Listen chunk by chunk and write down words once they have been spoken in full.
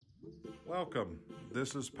Welcome.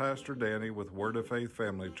 This is Pastor Danny with Word of Faith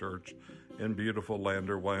Family Church in beautiful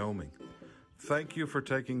Lander, Wyoming. Thank you for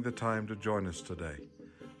taking the time to join us today.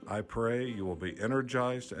 I pray you will be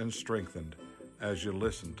energized and strengthened as you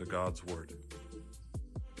listen to God's Word.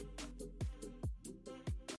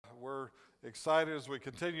 We're excited as we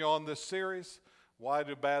continue on this series, Why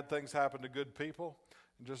Do Bad Things Happen to Good People?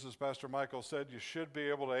 And just as Pastor Michael said, you should be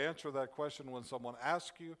able to answer that question when someone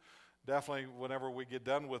asks you, definitely whenever we get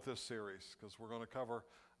done with this series, because we're going to cover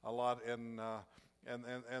a lot and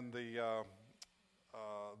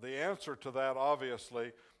the answer to that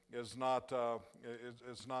obviously is not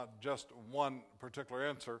just one particular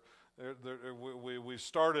answer. We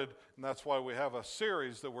started, and that's why we have a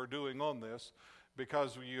series that we're doing on this,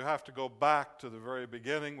 because you have to go back to the very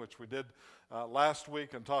beginning, which we did last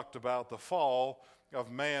week, and talked about the fall of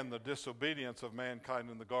man, the disobedience of mankind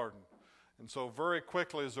in the garden. And so very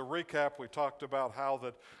quickly as a recap, we talked about how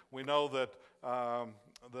that we know that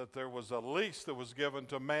that there was a lease that was given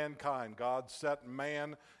to mankind. God set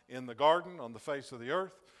man in the garden on the face of the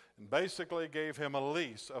earth and basically gave him a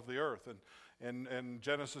lease of the earth. And in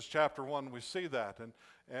Genesis chapter 1 we see that.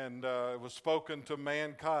 And it was spoken to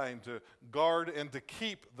mankind to guard and to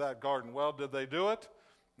keep that garden. Well, did they do it?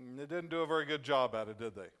 They didn't do a very good job at it,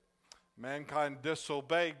 did they? Mankind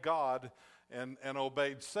disobeyed God and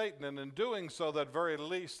obeyed Satan, and in doing so, that very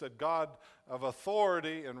lease that God of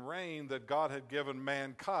authority and reign that God had given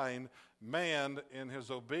mankind, man in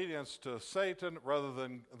his obedience to Satan rather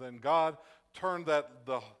than God, turned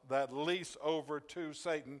that lease over to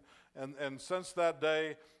Satan, and since that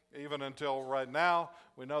day, even until right now,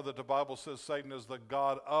 we know that the Bible says Satan is the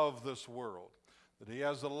god of this world, that he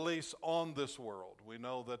has a lease on this world. We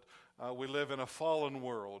know that we live in a fallen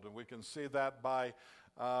world, and we can see that by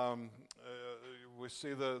we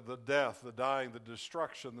see the death, the dying, the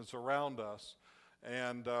destruction that's around us,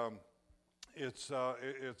 and it's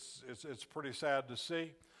pretty sad to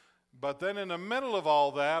see. But then in the middle of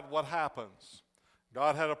all that, what happens?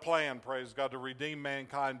 God had a plan, praise God, to redeem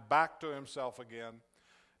mankind back to himself again.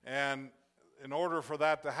 And in order for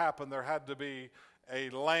that to happen, there had to be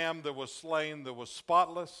a lamb that was slain that was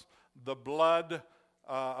spotless. The blood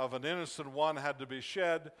of an innocent one had to be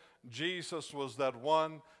shed. Jesus was that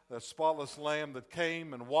one, that spotless lamb that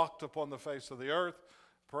came and walked upon the face of the earth,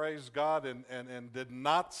 praise God, and did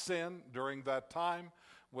not sin during that time,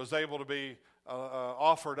 was able to be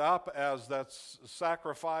offered up as that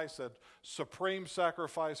sacrifice, that supreme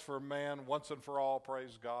sacrifice for man once and for all,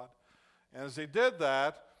 praise God. And as he did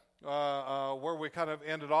that, where we kind of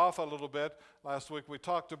ended off a little bit last week, we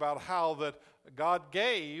talked about how that God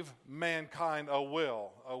gave mankind a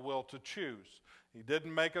will to choose. He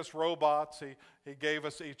didn't make us robots. He gave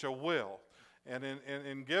us each a will. And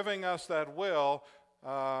in giving us that will,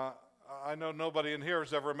 I know nobody in here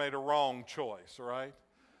has ever made a wrong choice, right?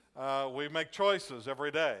 We make choices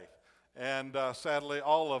every day. And sadly,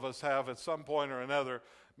 all of us have at some point or another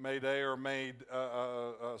made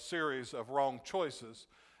a series of wrong choices.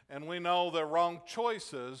 And we know that wrong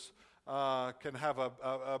choices can have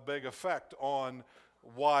a big effect on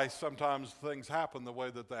why sometimes things happen the way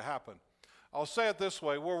that they happen. I'll say it this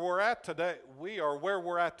way, where we're at today, we are where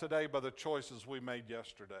we're at today by the choices we made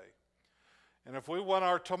yesterday. And if we want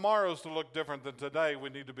our tomorrows to look different than today, we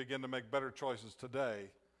need to begin to make better choices today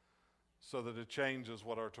so that it changes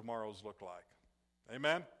what our tomorrows look like.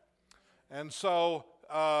 Amen? And so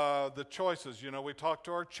the choices, we talk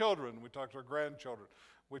to our children, we talk to our grandchildren,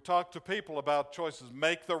 we talk to people about choices.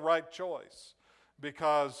 Make the right choice,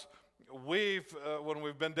 because when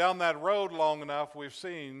we've been down that road long enough, we've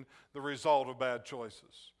seen the result of bad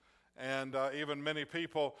choices. And even many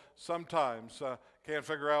people sometimes can't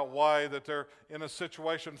figure out why that they're in a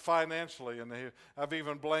situation financially, and they have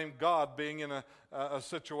even blamed God being in a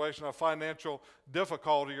situation of financial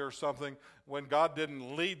difficulty or something when God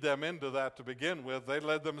didn't lead them into that to begin with. They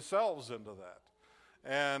led themselves into that.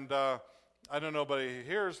 And I know nobody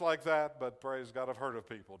here is like that, but praise God, I've heard of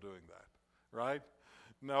people doing that, right?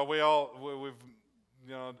 No, we've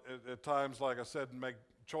at times, like I said, make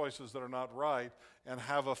choices that are not right and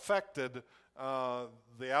have affected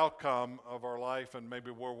the outcome of our life and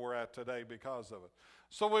maybe where we're at today because of it.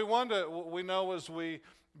 So we know as we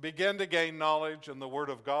begin to gain knowledge in the Word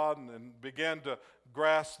of God and begin to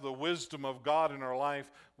grasp the wisdom of God in our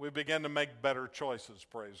life, we begin to make better choices,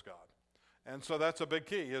 praise God. And so that's a big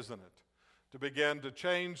key, isn't it? To begin to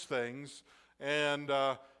change things. And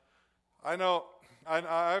I know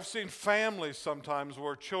I've seen families sometimes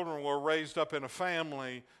where children were raised up in a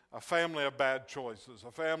family of bad choices,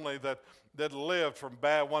 a family that lived from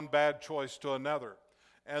one bad choice to another.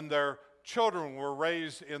 And their children were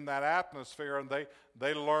raised in that atmosphere, and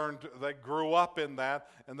they learned, they grew up in that,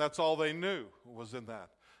 and that's all they knew was in that.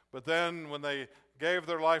 But then when they gave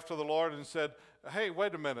their life to the Lord and said, hey,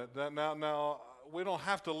 wait a minute, now we don't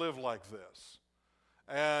have to live like this.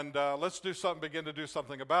 And let's begin to do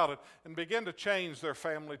something about it, and begin to change their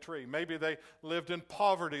family tree. Maybe they lived in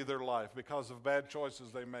poverty their life because of bad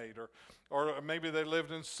choices they made, or maybe they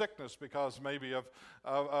lived in sickness because maybe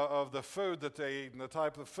of the food that they ate and the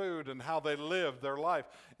type of food and how they lived their life.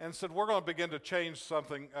 And said, we're going to begin to change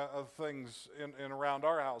something of things in around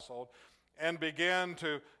our household, and begin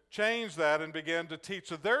to change that and begin to teach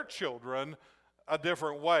their children a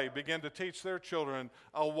different way, begin to teach their children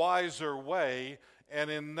a wiser way. And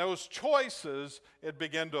in those choices, it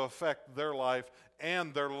began to affect their life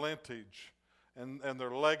and their lineage and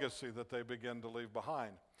their legacy that they begin to leave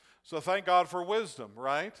behind. So thank God for wisdom,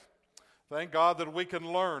 right? Thank God that we can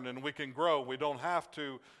learn and we can grow. We don't have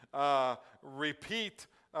to repeat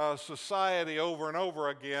society over and over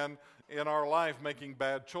again in our life making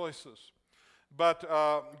bad choices. But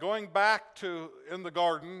going back to in the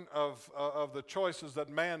garden of the choices that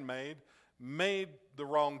man made the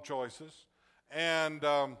wrong choices. And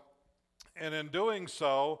in doing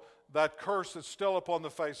so, that curse is still upon the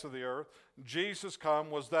face of the earth. Jesus come,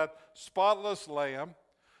 was that spotless lamb.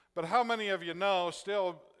 But how many of you know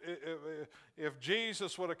still, if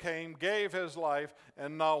Jesus would have came, gave his life,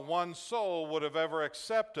 and not one soul would have ever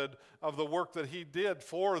accepted of the work that he did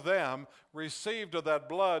for them, received of that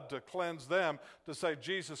blood to cleanse them, to say,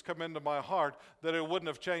 Jesus, come into my heart, that it wouldn't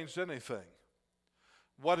have changed anything.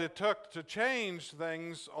 What it took to change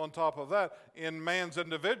things on top of that in man's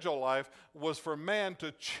individual life was for man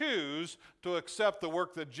to choose to accept the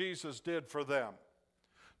work that Jesus did for them.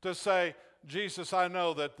 To say, Jesus, I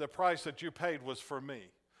know that the price that you paid was for me.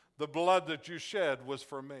 The blood that you shed was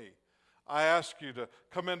for me. I ask you to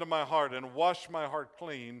come into my heart and wash my heart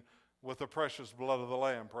clean with the precious blood of the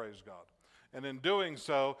Lamb, praise God. And in doing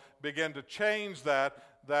so, begin to change that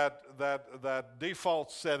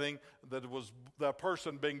default setting that was that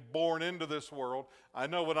person being born into this world. I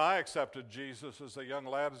know when I accepted Jesus as a young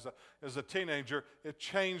lad, as a teenager, it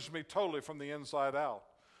changed me totally from the inside out.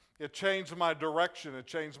 It changed my direction. It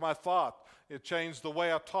changed my thought. It changed the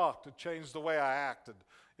way I talked. It changed the way I acted.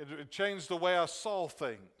 It changed the way I saw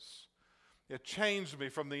things. It changed me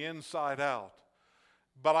from the inside out.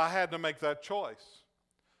 But I had to make that choice.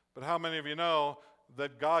 But how many of you know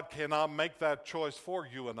that God cannot make that choice for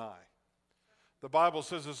you and I? The Bible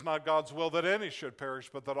says it's not God's will that any should perish,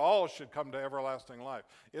 but that all should come to everlasting life.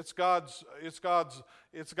 It's God's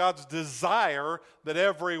desire that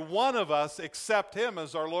every one of us accept him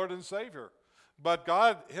as our Lord and Savior. But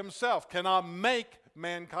God himself cannot make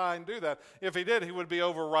mankind do that. If he did, he would be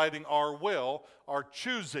overriding our will, our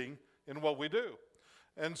choosing in what we do.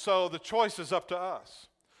 And so the choice is up to us.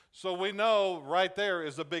 So we know right there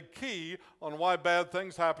is a big key on why bad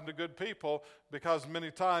things happen to good people, because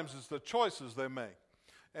many times it's the choices they make.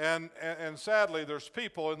 And sadly, there's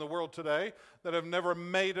people in the world today that have never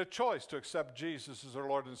made a choice to accept Jesus as their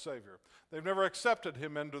Lord and Savior. They've never accepted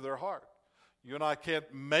him into their heart. You and I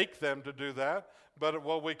can't make them to do that, but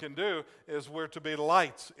what we can do is we're to be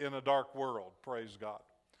lights in a dark world, praise God.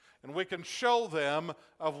 And we can show them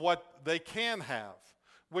of what they can have.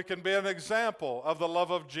 We can be an example of the love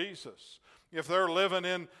of Jesus. If they're living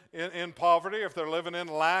in poverty, if they're living in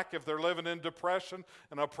lack, if they're living in depression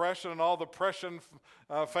and oppression and all the oppression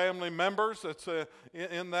family members that's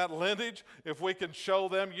in that lineage, if we can show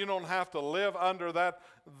them you don't have to live under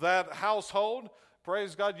that household,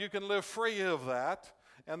 praise God, you can live free of that.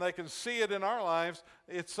 And they can see it in our lives.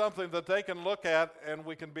 It's something that they can look at, and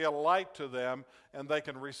we can be a light to them, and they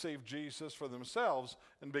can receive Jesus for themselves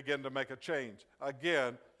and begin to make a change.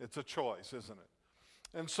 Again, it's a choice, isn't it?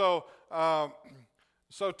 And so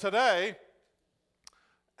today,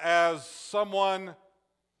 as someone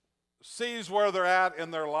sees where they're at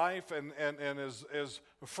in their life and is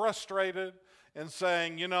frustrated and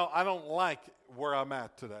saying, you know, I don't like where I'm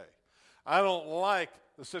at today. I don't like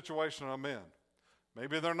the situation I'm in.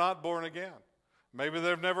 Maybe they're not born again. Maybe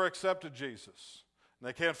they've never accepted Jesus. And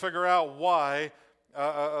they can't figure out why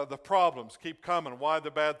the problems keep coming, why the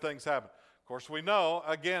bad things happen. Of course, we know,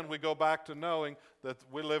 again, we go back to knowing that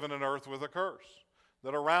we live in an earth with a curse.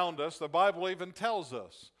 That around us, the Bible even tells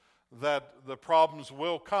us that the problems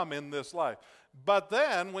will come in this life. But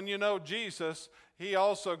then, when you know Jesus, he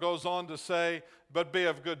also goes on to say, but be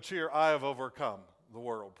of good cheer, I have overcome the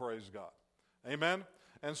world. Praise God. Amen?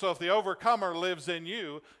 And so if the overcomer lives in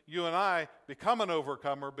you, you and I become an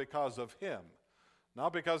overcomer because of him.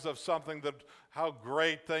 Not because of something how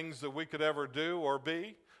great things that we could ever do or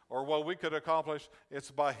be, or what we could accomplish.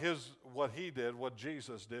 It's by what he did, what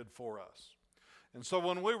Jesus did for us. And so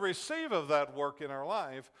when we receive of that work in our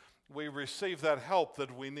life, we receive that help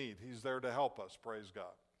that we need. He's there to help us, praise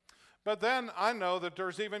God. But then I know that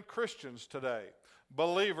there's even Christians today,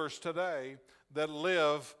 believers today, that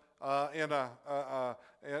live in a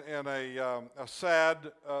sad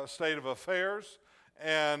state of affairs,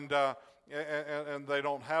 and they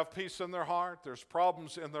don't have peace in their heart. There's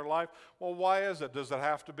problems in their life. Well, why is it? Does it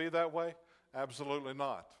have to be that way? Absolutely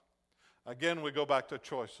not. Again, we go back to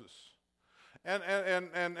choices. And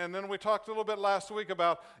then we talked a little bit last week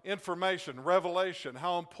about information, revelation,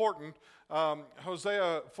 how important.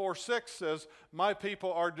 Hosea 4:6 says, my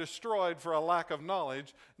people are destroyed for a lack of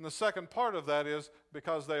knowledge. And the second part of that is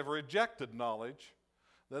because they've rejected knowledge.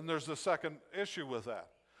 Then there's the second issue with that.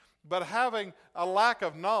 But having a lack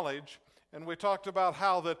of knowledge, and we talked about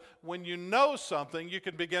how that when you know something, you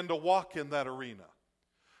can begin to walk in that arena.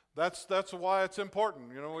 That's why it's important.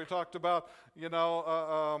 We talked about,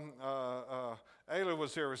 Ayla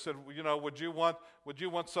was here. We said, would you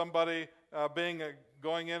want somebody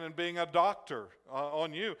going in and being a doctor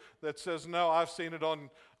on you that says, no, I've seen it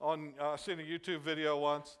I've seen a YouTube video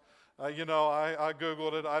once. I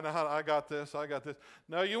Googled it. I know how. I got this.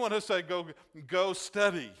 No, you want to say, go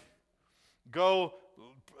study, go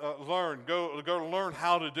learn, go learn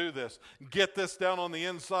how to do this. Get this down on the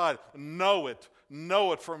inside. Know it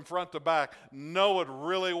from front to back. Know it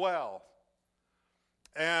really well.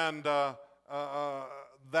 And that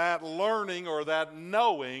learning or that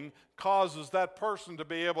knowing causes that person to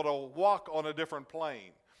be able to walk on a different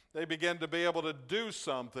plane. They begin to be able to do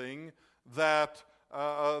something that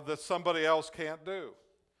somebody else can't do.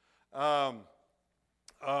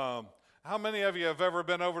 How many of you have ever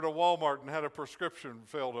been over to Walmart and had a prescription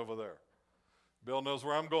filled over there? Bill knows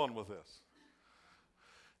where I'm going with this.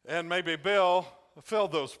 And maybe Bill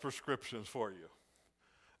filled those prescriptions for you.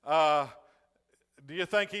 Do you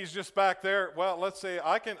think he's just back there? Well, let's see.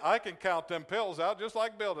 I can count them pills out just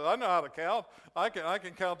like Bill did. I know how to count. I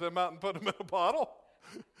can count them out and put them in a bottle.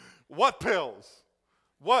 What pills?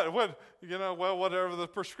 What? Well, whatever the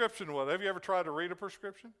prescription was. Have you ever tried to read a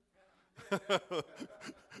prescription?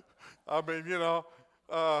 I mean,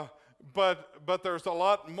 but there's a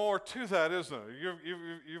lot more to that, isn't it?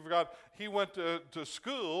 You've got. He went to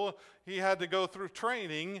school. He had to go through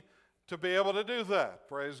training to be able to do that.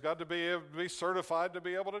 Praise God, to be certified to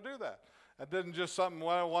be able to do that. It didn't just something.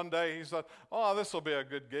 Well, one day he said, "Oh, this will be a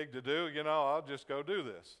good gig to do. I'll just go do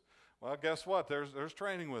this." Well, guess what? There's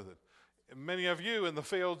training with it. Many of you in the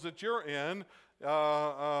fields that you're in,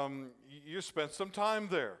 you spent some time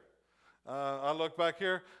there. I look back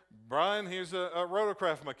here. Brian, he's a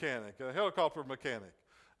rotorcraft mechanic, a helicopter mechanic.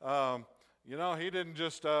 He didn't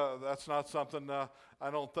just, that's not something I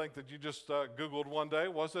don't think that you just Googled one day.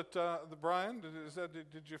 Was it, Brian?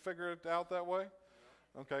 Did you figure it out that way?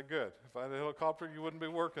 Okay, good. If I had a helicopter, you wouldn't be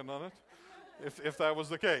working on it, if that was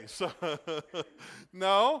the case.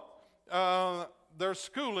 No. There's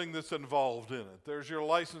schooling that's involved in it. There's your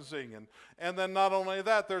licensing. And then not only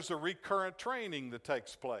that, there's a recurrent training that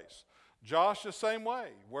takes place. Josh, the same way,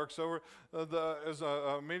 works over as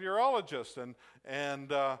a meteorologist. And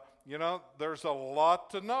there's a lot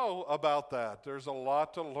to know about that. There's a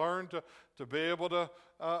lot to learn to be able to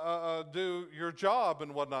do your job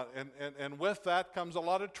and whatnot. And with that comes a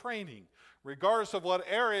lot of training. Regardless of what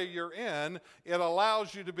area you're in, it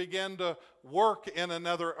allows you to begin to work in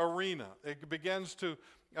another arena. It begins to,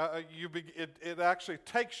 it actually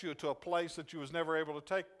takes you to a place that you was never able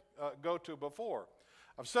to go to before.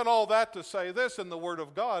 I've said all that to say this: in the Word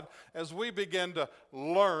of God, as we begin to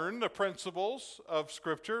learn the principles of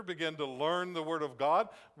Scripture, begin to learn the Word of God,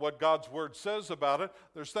 what God's Word says about it,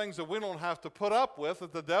 there's things that we don't have to put up with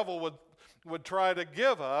that the devil would try to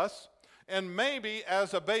give us. And maybe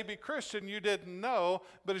as a baby Christian you didn't know,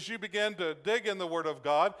 but as you begin to dig in the Word of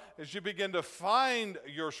God, as you begin to find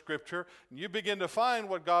your Scripture, and you begin to find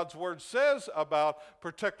what God's Word says about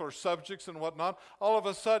particular subjects and whatnot, all of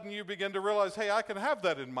a sudden you begin to realize, hey, I can have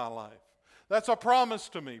that in my life. That's a promise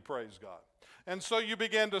to me, praise God. And so you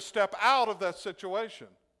begin to step out of that situation.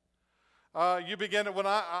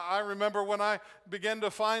 I remember when I began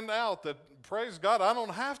to find out that, praise God, I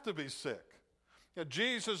don't have to be sick.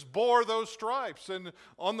 Jesus bore those stripes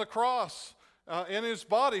on the cross in his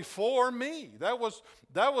body for me. That was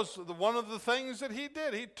one of the things that he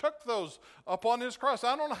did. He took those upon his cross.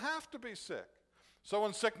 I don't have to be sick. So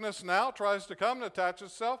when sickness now tries to come and attach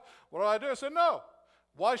itself, what do? I said, no.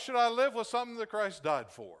 Why should I live with something that Christ died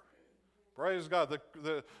for? Praise God,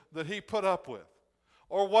 that he put up with.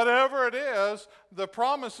 or whatever it is, the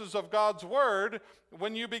promises of God's Word,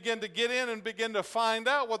 when you begin to get in and begin to find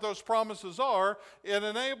out what those promises are, it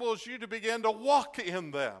enables you to begin to walk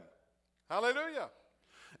in them. Hallelujah.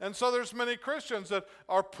 And so there's many Christians that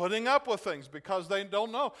are putting up with things because they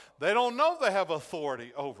don't know. They don't know they have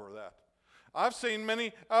authority over that. I've seen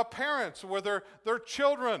many parents where their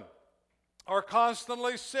children are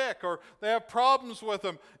constantly sick or they have problems with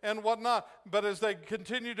them and whatnot. But as they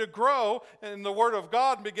continue to grow in the Word of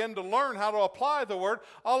God and begin to learn how to apply the Word,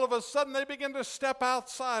 all of a sudden they begin to step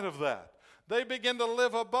outside of that. They begin to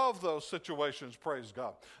live above those situations, praise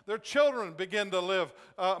God. Their children begin to live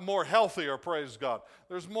more healthier, praise God.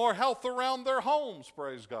 There's more health around their homes,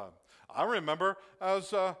 praise God. I remember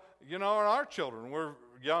as, and our children were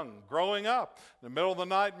young, growing up. In the middle of the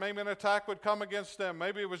night, maybe an attack would come against them.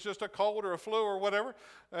 Maybe it was just a cold or a flu or whatever,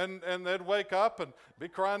 and they'd wake up and be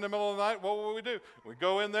crying in the middle of the night. What would we do? We'd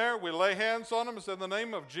go in there, we lay hands on them and say, in the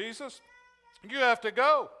name of Jesus, you have to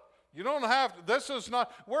go. You don't have to,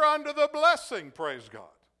 we're under the blessing, praise God.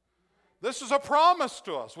 This is a promise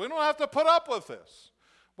to us. We don't have to put up with this.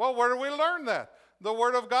 Well, where do we learn that? The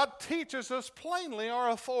Word of God teaches us plainly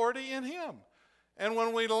our authority in Him. And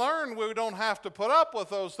when we learn we don't have to put up with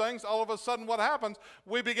those things, all of a sudden what happens?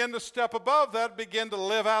 We begin to step above that, begin to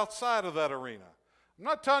live outside of that arena. I'm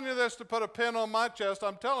not telling you this to put a pin on my chest.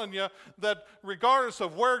 I'm telling you that regardless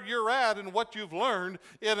of where you're at and what you've learned,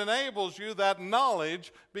 it enables you, that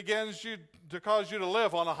knowledge begins to cause you to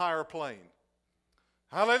live on a higher plane.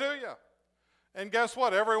 Hallelujah. And guess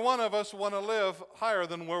what? Every one of us want to live higher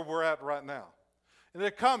than where we're at right now. And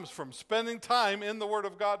it comes from spending time in the Word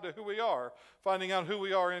of God to who we are, finding out who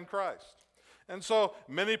we are in Christ. And so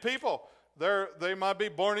many people, they might be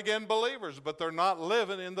born-again believers, but they're not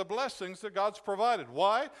living in the blessings that God's provided.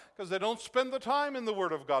 Why? Because they don't spend the time in the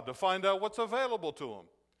Word of God to find out what's available to them.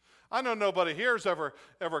 I know nobody here has ever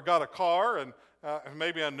got a car, and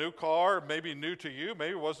maybe a new car, maybe new to you,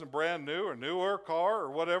 maybe it wasn't brand new or newer car or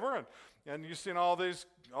whatever, and you've seen all these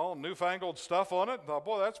newfangled stuff on it. And thought,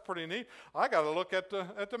 boy, that's pretty neat. I got to look at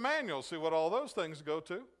the manual, see what all those things go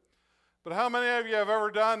to. But how many of you have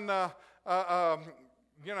ever done,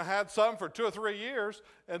 had something for 2 or 3 years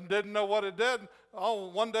and didn't know what it did? Oh,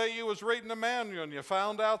 one day you was reading the manual and you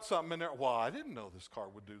found out something in there. Well, I didn't know this car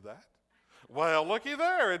would do that. Well, looky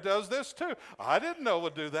there, it does this too. I didn't know it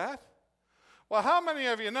would do that. Well, how many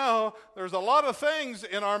of you know there's a lot of things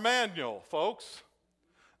in our manual, folks?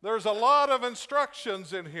 There's a lot of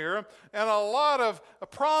instructions in here and a lot of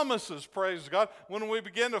promises, praise God. When we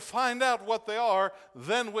begin to find out what they are,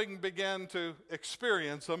 then we can begin to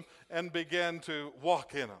experience them and begin to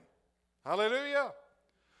walk in them. Hallelujah.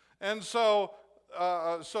 And so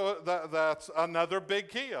that's another big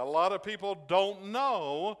key. A lot of people don't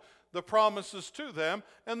know the promises to them,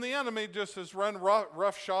 and the enemy just has run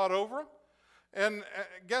roughshod over them. And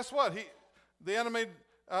guess what? The enemy,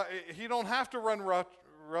 he don't have to run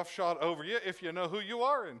roughshod over you if you know who you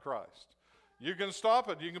are in Christ. You can stop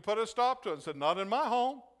it. You can put a stop to it and say, not in my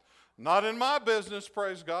home, not in my business,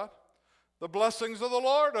 praise God. The blessings of the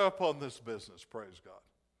Lord are upon this business, praise God.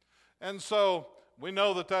 And so we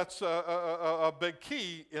know that that's a big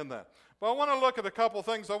key in that. But I want to look at a couple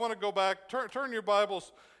things. I want to go back. Turn your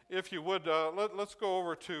Bibles, if you would. Let's go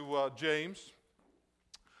over to James.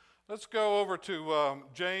 Let's go over to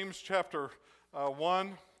James chapter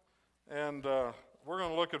 1, and we're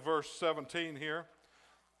going to look at verse 17 here.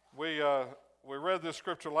 We read this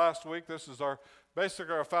scripture last week. This is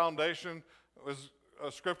basically our foundation. It was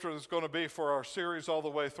a scripture that's going to be for our series all the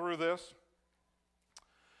way through this.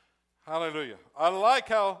 Hallelujah. I like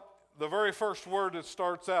how the very first word that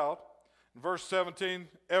starts out, in verse 17,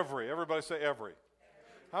 every. Everybody say every.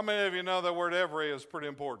 How many of you know that word every is pretty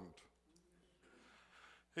important?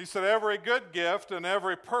 He said, every good gift and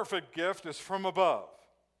every perfect gift is from above,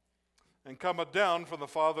 and cometh down from the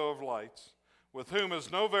Father of lights, with whom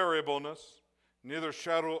is no variableness, neither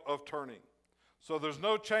shadow of turning. So there's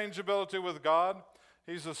no changeability with God.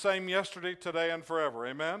 He's the same yesterday, today, and forever.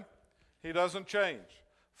 Amen? He doesn't change.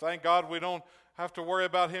 Thank God we don't have to worry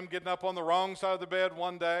about him getting up on the wrong side of the bed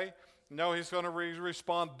one day. No, he's going to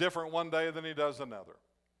respond different one day than he does another.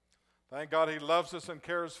 Thank God he loves us and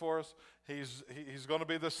cares for us. He's going to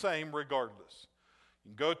be the same regardless. You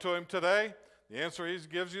can go to him today. The answer he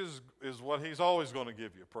gives you is what he's always going to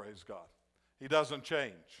give you, praise God. He doesn't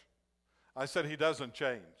change. I said he doesn't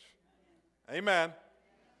change. Amen.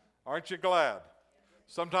 Aren't you glad?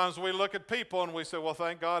 Sometimes we look at people and we say, well,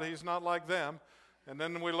 thank God he's not like them. And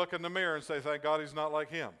then we look in the mirror and say, thank God he's not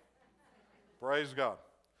like him. Praise God.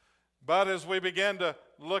 But as we begin to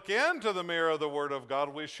look into the mirror of the Word of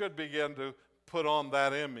God, we should begin to put on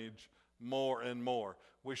that image more and more.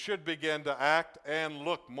 We should begin to act and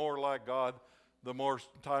look more like God the more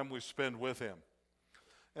time we spend with Him.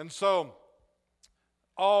 And so,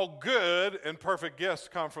 all good and perfect gifts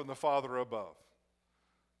come from the Father above.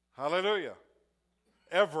 Hallelujah.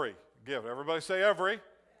 Every gift. Everybody say every.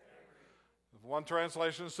 One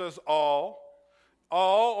translation says all.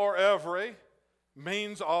 All or every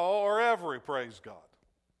means all or every, praise God.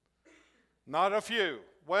 Not a few.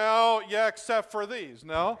 Well, yeah, except for these.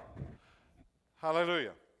 No.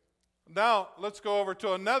 Hallelujah. Now, let's go over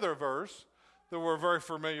to another verse that we're very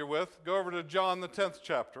familiar with. Go over to John, the 10th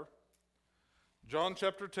chapter. John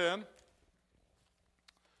chapter 10.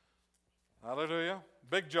 Hallelujah.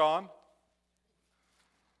 Big John.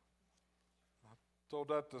 I told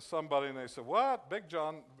that to somebody and they said, what? Big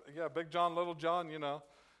John? Yeah, Big John, Little John, you know.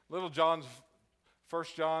 Little John's 1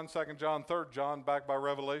 John, 2 John, 3 John, back by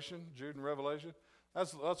Revelation, Jude and Revelation.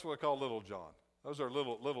 That's what we call Little John. Those are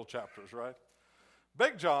little chapters, right?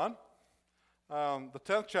 Big John, the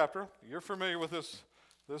 10th chapter. You're familiar with this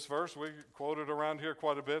verse. We quote it around here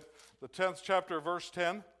quite a bit. The 10th chapter, verse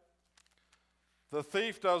 10. The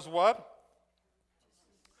thief does what?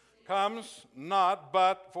 Comes not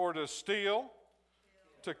but for to steal,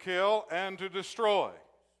 to kill, and to destroy.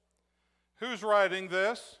 Who's writing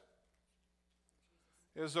this?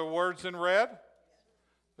 Is the words in red?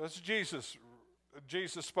 That's Jesus.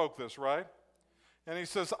 Jesus spoke this, right? And he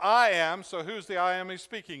says, I am. So who's the I am he's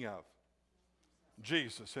speaking of?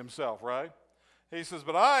 Jesus himself, right? He says,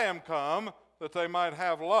 but I am come that they might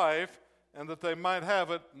have life and that they might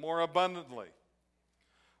have it more abundantly.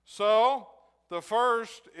 So the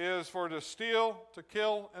first is for to steal, to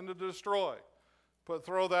kill, and to destroy.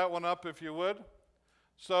 Throw that one up if you would.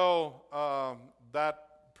 So that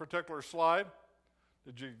particular slide,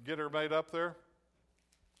 did you get her made up there?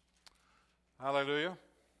 Hallelujah.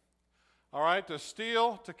 All right, to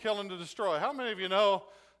steal, to kill, and to destroy. How many of you know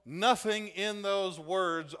nothing in those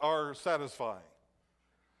words are satisfying?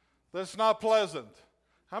 That's not pleasant.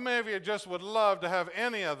 How many of you just would love to have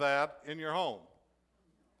any of that in your home?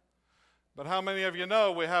 But how many of you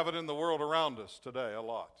know we have it in the world around us today a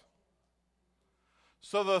lot?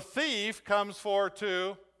 So the thief comes for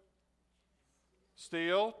to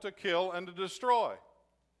steal, to kill, and to destroy.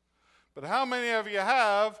 But how many of you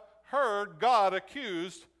have heard God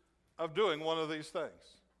accused of doing one of these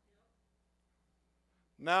things?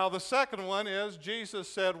 Now the second one is Jesus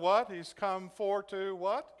said what? He's come for to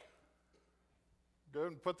what? Go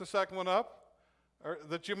and put the second one up.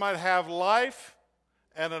 That you might have life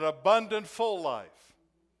and an abundant full life.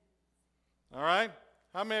 All right?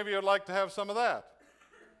 How many of you would like to have some of that?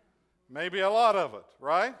 Maybe a lot of it,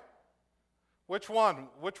 right? Which one?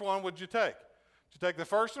 Which one would you take? Would you take the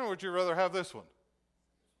first one or would you rather have this one?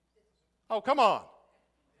 Oh, come on.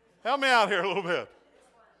 Help me out here a little bit.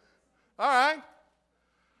 All right.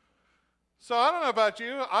 So I don't know about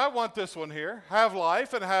you. I want this one here. Have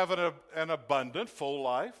life and have an abundant, full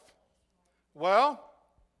life. Well,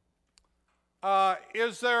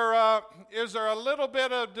 is there a little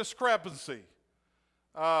bit of discrepancy?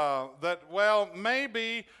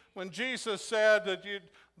 Maybe when Jesus said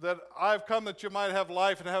that I've come that you might have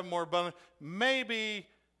life and have more abundant, maybe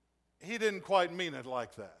he didn't quite mean it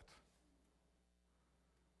like that.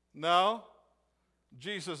 No,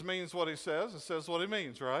 Jesus means what he says. It says what he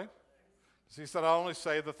means, right? He said, I only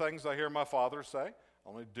say the things I hear my Father say. I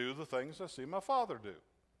only do the things I see my Father do.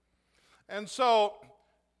 And so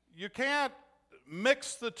you can't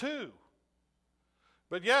mix the two.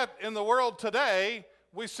 But yet in the world today,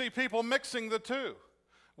 we see people mixing the two.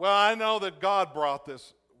 Well, I know that God brought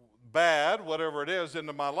this bad, whatever it is,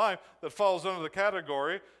 into my life that falls under the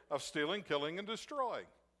category of stealing, killing, and destroying.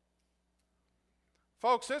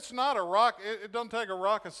 Folks, it's not it doesn't take a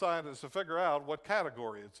rocket scientist to figure out what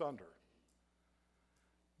category it's under.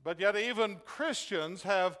 But yet even Christians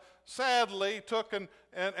have sadly took and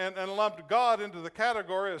lumped God into the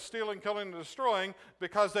category of stealing, killing, and destroying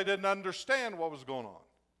because they didn't understand what was going on.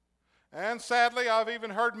 And sadly, I've even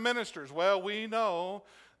heard ministers, well, we know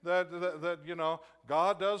that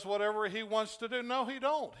God does whatever he wants to do. No, he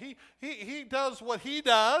don't. He does what he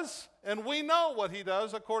does, and we know what he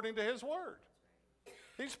does according to his word.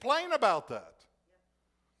 He's plain about that.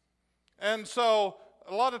 And so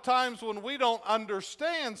a lot of times when we don't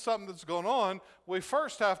understand something that's going on, we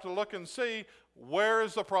first have to look and see where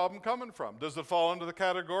is the problem coming from. Does it fall under the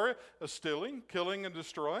category of stealing, killing, and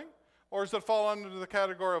destroying? Or does it fall under the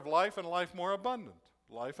category of life and life more abundant?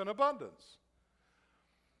 Life and abundance.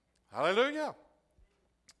 Hallelujah.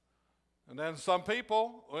 And then some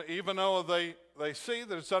people, even though they see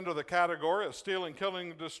that it's under the category of stealing,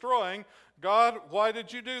 killing, and destroying, God, why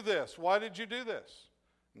did you do this? Why did you do this?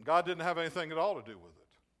 And God didn't have anything at all to do with it.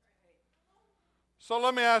 So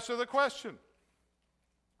let me ask you the question.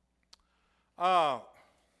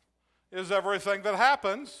 Is everything that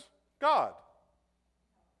happens God?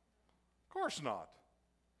 Of course not.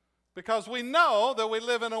 Because we know that we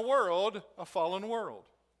live in a fallen world.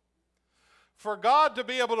 For God to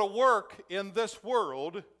be able to work in this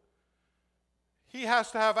world, He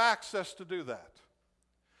has to have access to do that.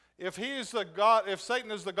 If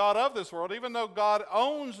Satan is the God of this world, even though God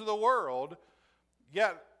owns the world,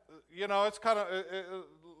 yet, it's kind of,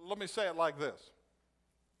 let me say it like this.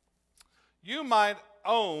 You might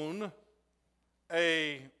own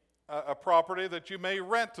a property that you may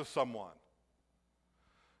rent to someone.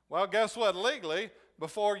 Well, guess what? Legally,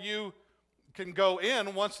 before you can go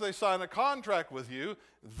in, once they sign a contract with you,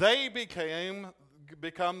 they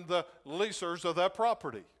become the leasers of that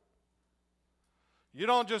property. You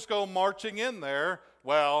don't just go marching in there,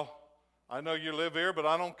 well, I know you live here, but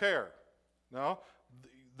I don't care. No,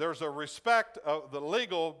 there's a respect of the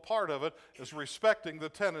legal part of it is respecting the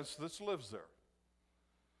tenants that lives there.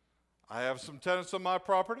 I have some tenants on my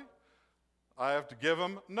property. I have to give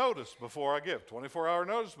them notice before I give, 24-hour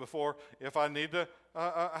notice before if I need to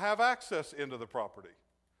have access into the property.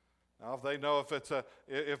 Now, if they know if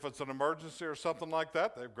it's an emergency or something like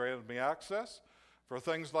that, they've granted me access for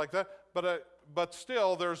things like that. But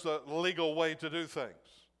still, there's a legal way to do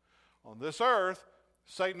things. On this earth,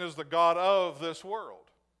 Satan is the god of this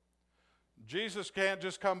world. Jesus can't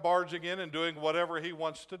just come barging in and doing whatever he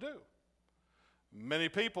wants to do. Many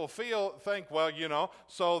people think,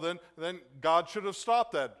 so then God should have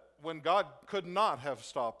stopped that, when God could not have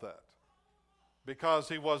stopped that because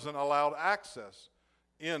he wasn't allowed access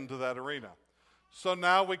into that arena. So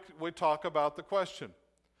now we talk about the question,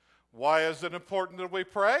 why is it important that we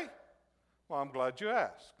pray? Well, I'm glad you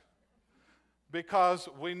asked. Because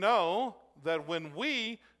we know that when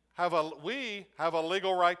we have a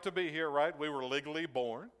legal right to be here, right? We were legally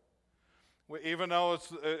born. Even though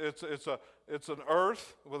it's an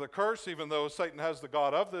earth with a curse, even though Satan is the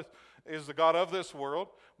god of this world,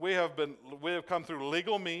 we have come through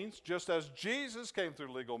legal means, just as Jesus came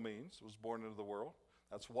through legal means, was born into the world.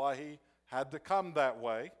 That's why he had to come that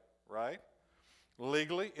way, right?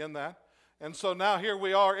 Legally in that. And so now here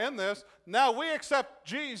we are in this. Now we accept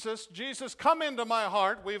Jesus. Jesus, come into my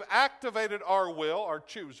heart. We've activated our will, our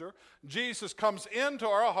chooser. Jesus comes into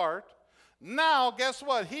our heart. Now, guess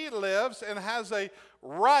what? He lives and has a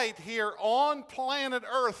right here on planet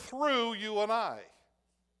Earth through you and I.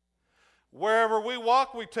 Wherever we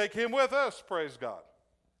walk, we take him with us, praise God.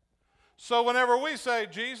 So whenever we say,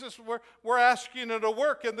 Jesus, we're asking you to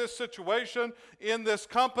work in this situation, in this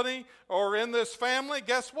company, or in this family,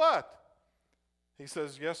 guess what? He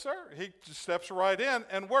says, yes, sir. He just steps right in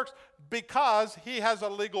and works because he has a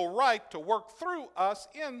legal right to work through us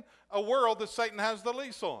in a world that Satan has the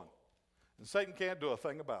lease on. And Satan can't do a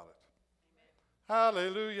thing about it. Amen.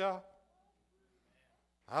 Hallelujah.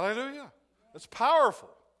 Hallelujah. It's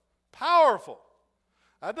powerful. Powerful.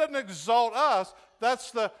 That doesn't exalt us.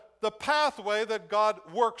 That's the pathway that God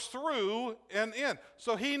works through and in.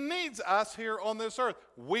 So he needs us here on this earth.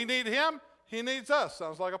 We need him. He needs us.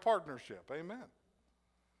 Sounds like a partnership. Amen.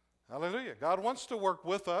 Hallelujah. God wants to work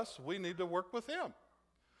with us. We need to work with him.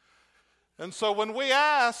 And so when we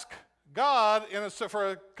ask God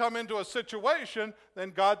come into a situation,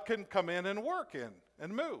 then God can come in and work in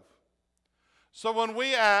and move. So when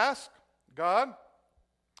we ask, God,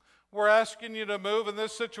 we're asking you to move in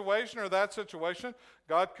this situation or that situation,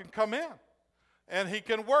 God can come in and he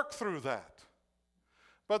can work through that.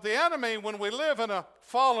 But the enemy, when we live in a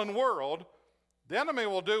fallen world, the enemy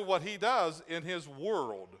will do what he does in his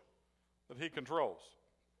world that he controls.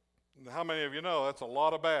 And how many of you know that's a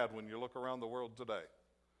lot of bad when you look around the world today?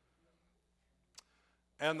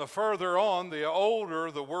 And the further on, the older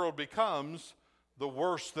the world becomes, the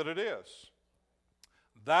worse that it is.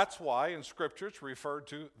 That's why in Scripture it's referred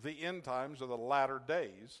to the end times or the latter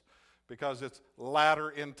days, because it's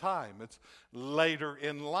latter in time. It's later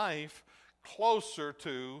in life, closer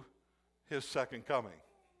to his second coming.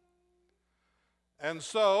 And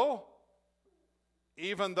so,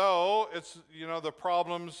 even though it's, the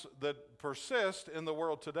problems that persist in the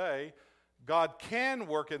world today, God can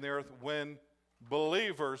work in the earth when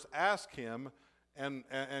believers ask him and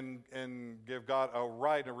give God a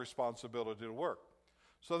right and responsibility to work.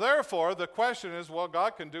 So therefore, the question is, well,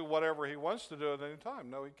 God can do whatever he wants to do at any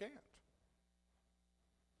time. No, he can't.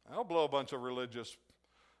 I'll blow a bunch of religious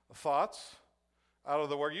thoughts out of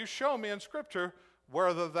the way. You show me in Scripture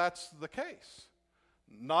whether that's the case.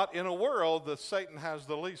 Not in a world that Satan has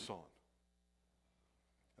the lease on.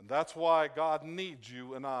 And that's why God needs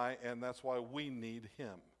you and I, and that's why we need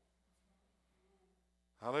him.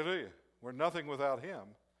 Hallelujah. We're nothing without him.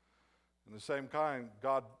 In the same kind,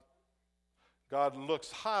 God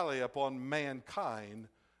looks highly upon mankind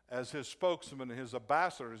as his spokesman and his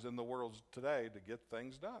ambassadors in the world today to get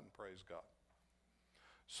things done. Praise God.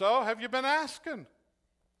 So, have you been asking?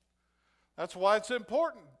 That's why it's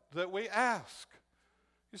important that we ask.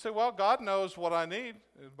 You say, well, God knows what I need.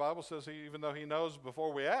 The Bible says even though he knows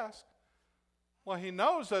before we ask. Well, he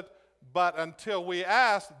knows it, but until we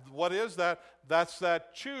ask, what is that? That's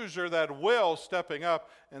that chooser, that will stepping up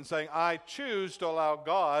and saying, I choose to allow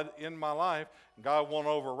God in my life. God won't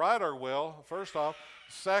override our will, first off.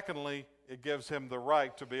 Secondly, it gives him the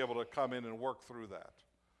right to be able to come in and work through that.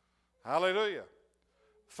 Hallelujah.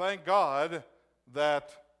 Thank God that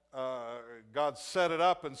God set it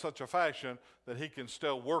up in such a fashion that he can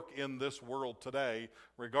still work in this world today,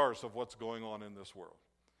 regardless of what's going on in this world.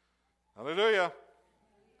 Hallelujah.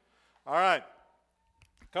 All right.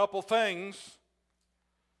 A couple things.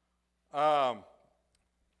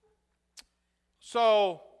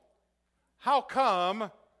 So, how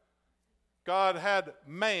come God had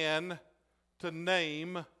man to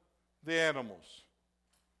name the animals?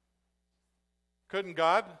 Couldn't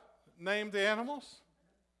God name the animals?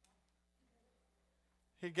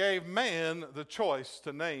 He gave man the choice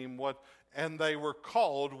to name what, and they were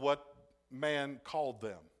called what man called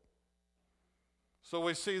them. So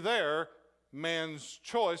we see there man's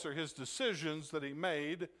choice or his decisions that he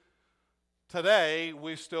made. Today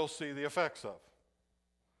we still see the effects of.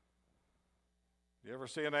 You ever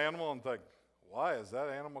see an animal and think, why is that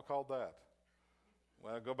animal called that?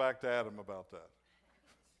 Well, go back to Adam about that.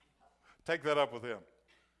 Take that up with him.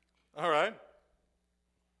 All right.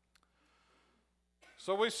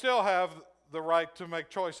 So we still have the right to make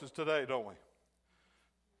choices today, don't we?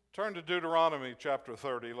 Turn to Deuteronomy chapter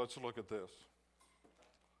 30. Let's look at this.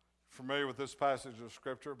 Familiar with this passage of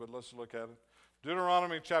Scripture, but let's look at it.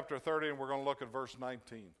 Deuteronomy chapter 30, and we're going to look at verse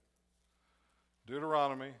 19.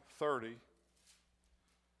 Deuteronomy 30,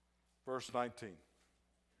 verse 19.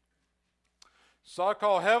 So I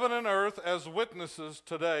call heaven and earth as witnesses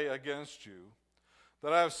today against you,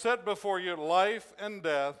 that I have set before you life and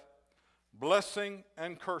death, blessing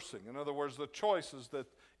and cursing. In other words, the choices that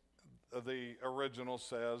the original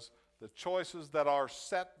says, the choices that are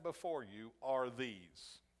set before you are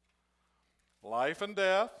these. Life and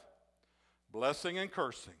death, blessing and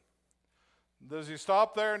cursing. Does he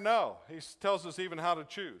stop there? No. He tells us even how to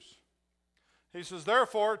choose. He says,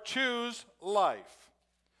 therefore, choose life,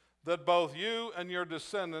 that both you and your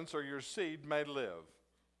descendants or your seed may live,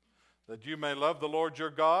 that you may love the Lord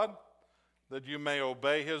your God, that you may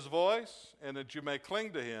obey his voice, and that you may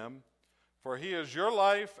cling to him, for he is your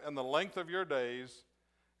life and the length of your days,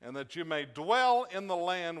 and that you may dwell in the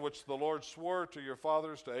land which the Lord swore to your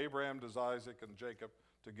fathers, to Abraham, to Isaac, and Jacob,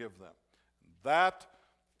 to give them. That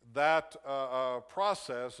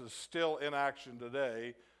process is still in action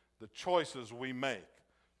today, the choices we make.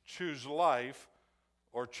 Choose life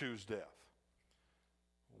or choose death.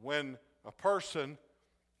 When a person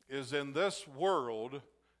is in this world,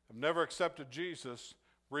 have never accepted Jesus,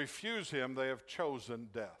 refuse him, they have chosen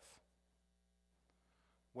death.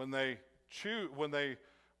 When they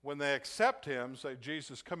accept him, say,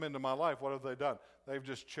 Jesus, come into my life, what have they done? They've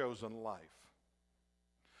just chosen life.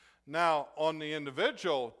 Now, on the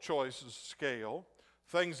individual choices scale,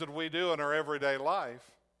 things that we do in our everyday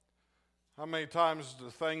life, how many times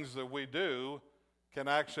the things that we do can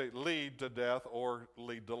actually lead to death or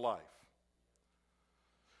lead to life?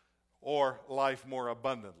 Or life more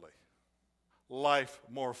abundantly, life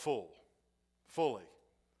more fully.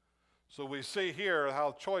 So we see here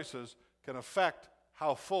how choices can affect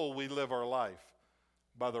how full we live our life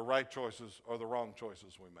by the right choices or the wrong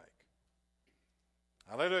choices we make.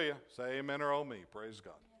 Hallelujah. Say amen or oh me. Praise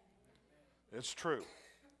God. It's true.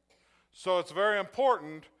 So it's very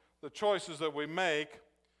important, the choices that we make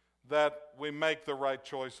the right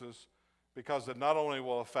choices, because it not only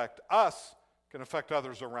will affect us, can affect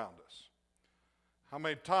others around us. How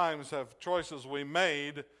many times have choices we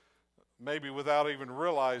made, maybe without even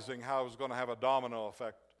realizing how it was going to have a domino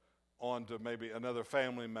effect onto maybe another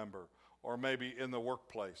family member, or maybe in the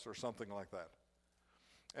workplace or something like that?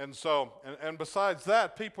 And so, and besides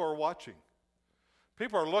that, people are watching.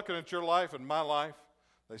 People are looking at your life and my life.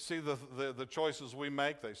 They see the choices we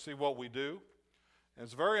make. They see what we do. And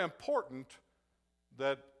it's very important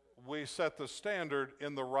that we set the standard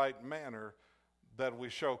in the right manner, that we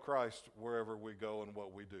show Christ wherever we go and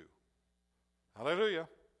what we do. Hallelujah.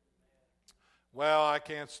 Well, I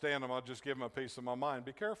can't stand them. I'll just give them a piece of my mind.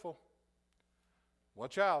 Be careful.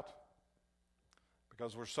 Watch out.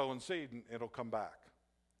 because we're sowing seed and it'll come back.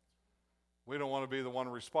 We don't want to be the one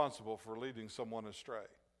responsible for leading someone astray.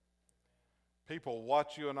 People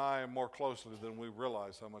watch you and I more closely than we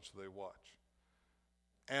realize how much they watch.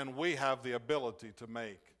 And we have the ability to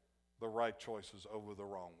make the right choices over the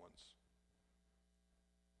wrong ones.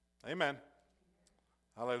 Amen.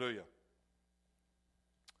 Hallelujah.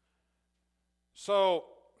 So,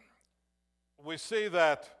 we see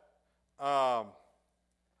that Adam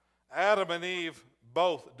and Eve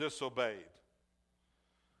both disobeyed.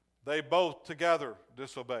 They both together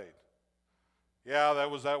disobeyed. Yeah, that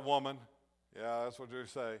was that woman. Yeah, that's what you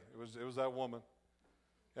say. It was that woman.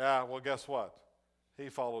 Yeah, well, guess what? He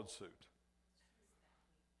followed suit.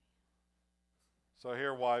 So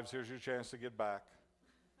here, wives, here's your chance to get back.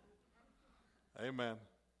 Amen.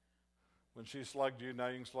 When she slugged you, now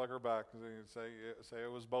you can slug her back. Say it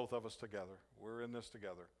was both of us together. We're in this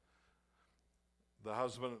together. The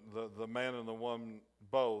husband, the man and the woman,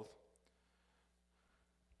 both.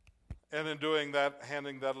 And in doing that,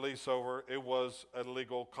 handing that lease over, it was a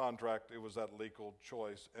legal contract. It was that legal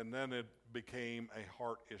choice. And then it became a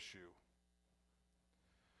heart issue.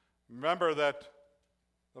 Remember that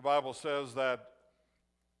the Bible says that,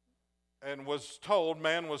 and was told,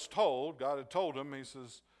 man was told, God had told him, he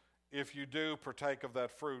says, if you do partake of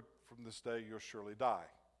that fruit from this day, you'll surely die.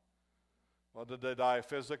 Well, did they die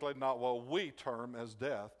physically? Not what we term as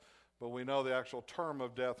death, but we know the actual term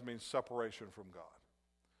of death means separation from God.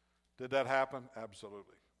 Did that happen?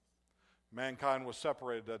 Absolutely. Mankind was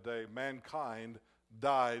separated that day. Mankind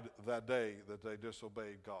died that day that they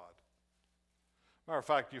disobeyed God. Matter of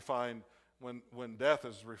fact, you find when death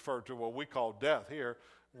is referred to, what we call death here,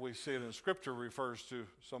 we see it in Scripture refers to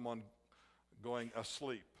someone going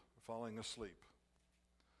asleep, falling asleep.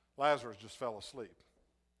 Lazarus just fell asleep.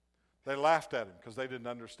 They laughed at him because they didn't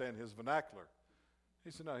understand his vernacular. He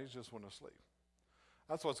said, no, he just went asleep.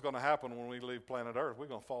 That's what's going to happen when we leave planet Earth. We're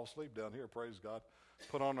going to fall asleep down here, praise God.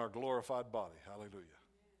 Put on our glorified body. Hallelujah.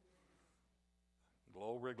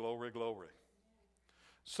 Glory, glory, glory.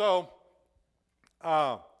 So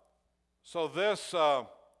this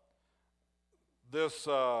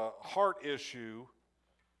heart issue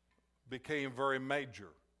became very major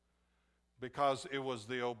because it was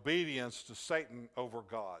the obedience to Satan over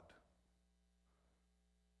God.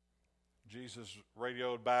 Jesus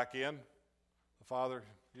radioed back in. The Father,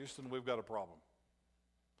 Houston, we've got a problem.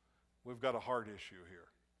 We've got a heart issue here.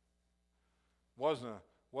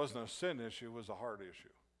 Wasn't a sin issue, it was a heart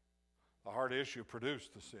issue. The heart issue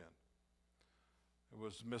produced the sin. It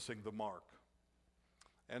was missing the mark.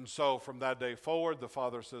 And so from that day forward, the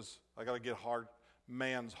Father says, I got to get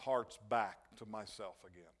man's hearts back to myself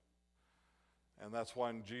again. And that's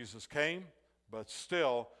when Jesus came, but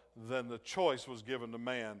still, then the choice was given to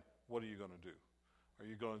man, what are you going to do? Are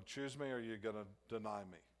you going to choose me or are you going to deny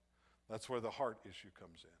me? That's where the heart issue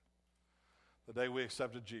comes in. The day we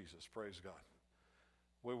accepted Jesus, praise God,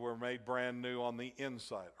 we were made brand new on the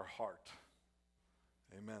inside, our heart.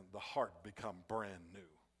 Amen. The heart become brand new.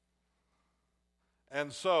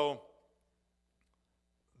 And so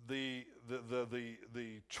the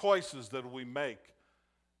choices that we make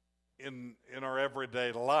in our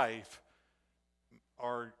everyday life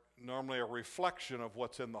are normally a reflection of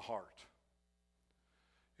what's in the heart.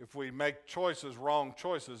 If we make choices, wrong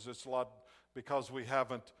choices, it's a lot because we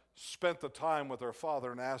haven't spent the time with our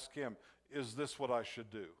Father and asked Him, is this what I should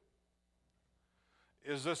do?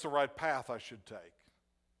 Is this the right path I should take?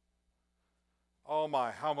 Oh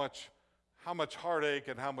my, how much heartache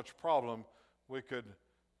and how much problem we could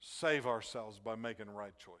save ourselves by making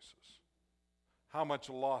right choices. How much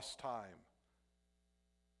lost time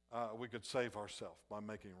we could save ourselves by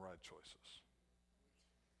making right choices.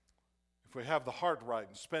 If we have the heart right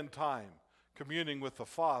and spend time communing with the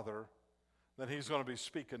Father, then He's going to be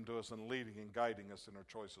speaking to us and leading and guiding us in our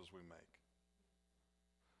choices we make.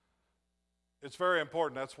 It's very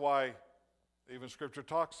important. That's why even Scripture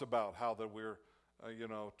talks about how that we're,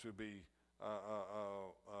 to be,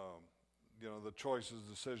 the choices,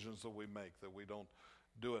 decisions that we make, that we don't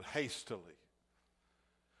do it hastily.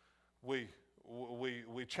 We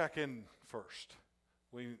check in first.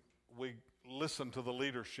 We listen to the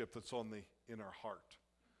leadership that's in our heart.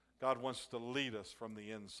 God wants to lead us from the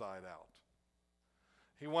inside out.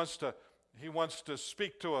 He wants to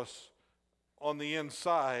speak to us on the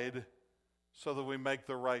inside so that we make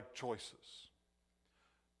the right choices.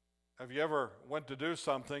 Have you ever went to do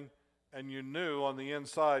something and you knew on the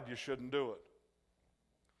inside you shouldn't do it?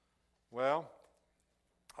 Well,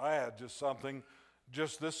 I had something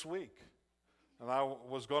this week, and I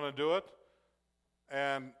was going to do it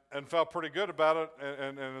and felt pretty good about it,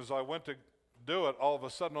 and as I went to do it, all of a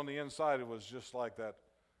sudden on the inside it was just like that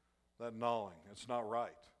gnawing. It's not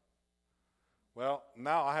right. Well,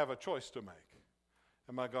 now I have a choice to make.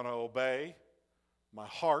 Am I going to obey my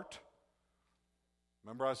heart?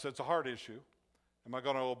 Remember I said it's a heart issue. Am I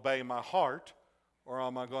going to obey my heart, or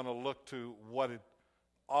am I going to look to what it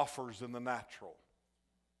offers in the natural?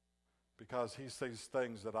 Because he sees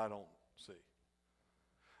things that I don't see.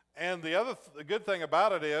 And the good thing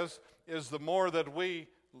about it is the more that we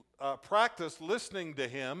practice listening to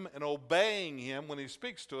him and obeying him when he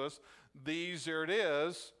speaks to us, the easier it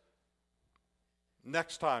is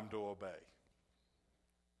next time to obey.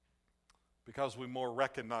 Because we more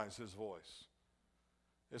recognize his voice.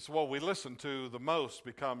 It's what we listen to the most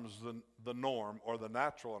becomes the norm or the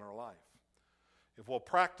natural in our life. If we'll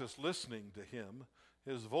practice listening to him,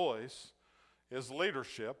 his voice, his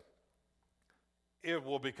leadership, it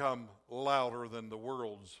will become louder than the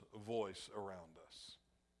world's voice around us.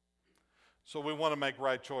 So we want to make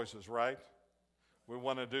right choices, right? We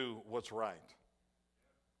want to do what's right.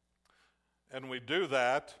 And we do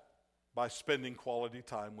that by spending quality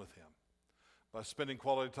time with him. By spending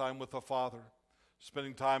quality time with the Father,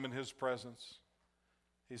 spending time in his presence.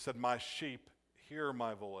 He said, my sheep hear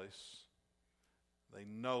my voice. They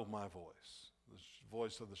know my voice, the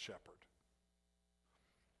voice of the shepherd.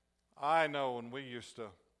 I know when we used to,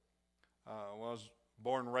 when I was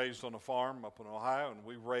born and raised on a farm up in Ohio, and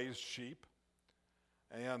we raised sheep.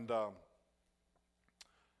 And,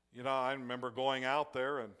 I remember going out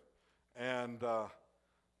there and of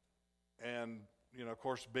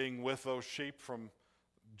course, being with those sheep from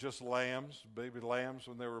just lambs, baby lambs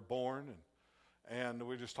when they were born. And we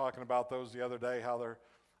were just talking about those the other day, how they're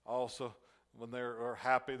also, when they're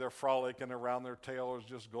happy, they're frolicking around, their tail is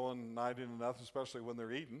just going night into nothing, especially when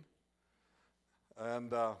they're eating.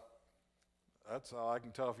 And that's how I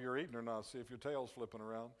can tell if you're eating or not, see if your tail's flipping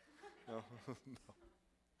around. No.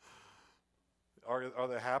 Are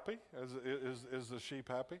they happy? Is the sheep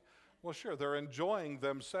happy? Well, sure, they're enjoying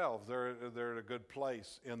themselves. They're at a good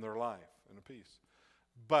place in their life, in a peace.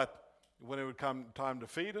 But when it would come time to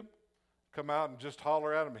feed them, come out and just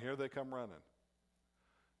holler at them, here they come running.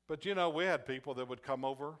 But, we had people that would come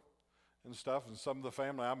over and stuff, and some of the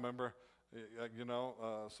family, I remember,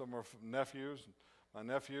 some of our nephews, my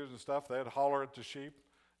nephews and stuff, they'd holler at the sheep,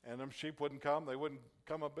 and them sheep wouldn't come. They wouldn't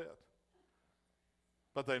come a bit.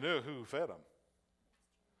 But they knew who fed them.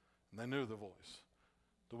 And they knew the voice.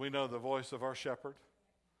 Do we know the voice of our shepherd?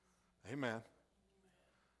 Amen.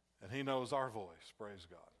 And he knows our voice, praise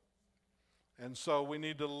God. And so we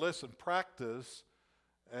need to listen, practice,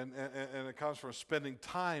 and it comes from spending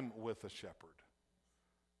time with the shepherd,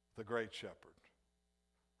 the great shepherd.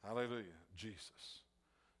 Hallelujah, Jesus.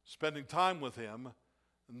 Spending time with him,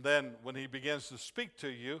 and then when he begins to speak to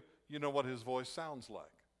you, you know what his voice sounds like.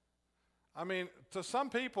 I mean, to some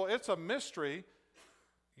people, it's a mystery.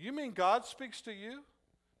 You mean God speaks to you?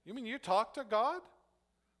 You mean you talk to God?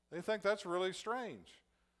 They think that's really strange.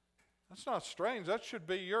 That's not strange. That should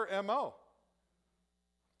be your M.O.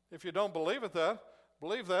 If you don't believe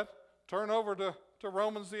that, turn over to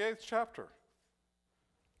Romans the 8th chapter.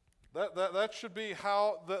 That should be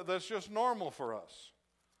how, that's just normal for us.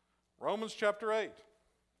 Romans chapter 8.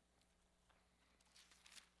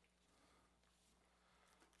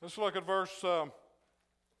 Let's look at verse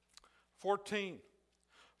 14.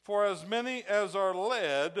 For as many as are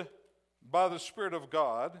led by the Spirit of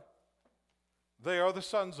God, they are the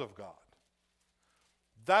sons of God.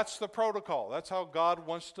 That's the protocol. That's how God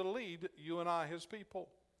wants to lead you and I, his people.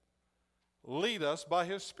 Lead us by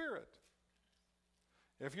his Spirit.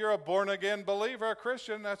 If you're a born-again believer, a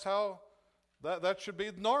Christian, that's how that should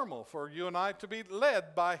be normal for you and I to be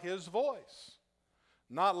led by his voice.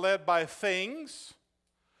 Not led by things.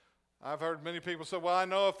 I've heard many people say, well, I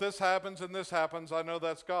know if this happens and this happens, I know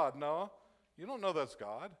that's God. No, you don't know that's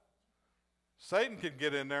God. Satan can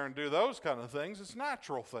get in there and do those kind of things. It's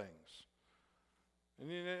natural things.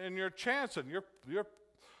 And you're chancing.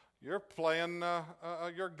 You're playing,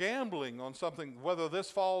 you're gambling on something, whether this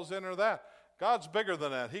falls in or that. God's bigger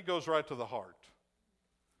than that. He goes right to the heart.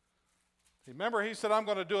 Remember, he said, I'm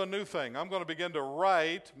going to do a new thing. I'm going to begin to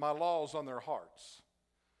write my laws on their hearts.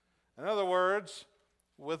 In other words,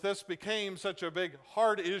 with this became such a big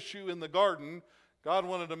heart issue in the garden, God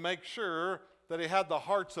wanted to make sure that he had the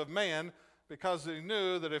hearts of man, because he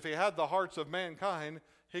knew that if he had the hearts of mankind,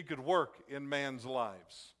 he could work in man's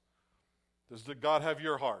lives. Does God have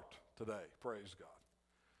your heart today? Praise God.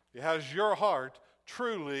 He has your heart,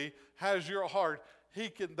 truly has your heart.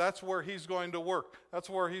 That's where he's going to work. That's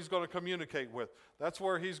where he's going to communicate with. That's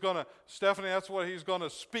where he's going to, Stephanie, that's what he's going to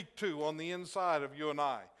speak to on the inside of you and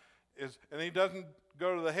I. And he doesn't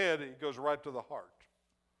go to the head, it goes right to the heart.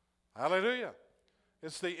 Hallelujah.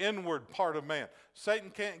 It's the inward part of man. Satan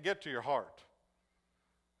can't get to your heart.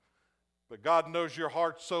 But God knows your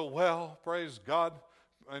heart so well. Praise God.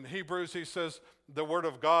 In Hebrews, he says the word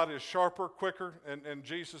of God is sharper, quicker, and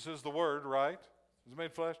Jesus is the word, right? He's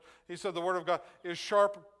made flesh. He said the word of God is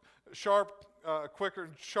quicker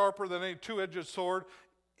and sharper than any two-edged sword,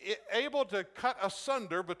 able to cut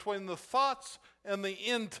asunder between the thoughts and the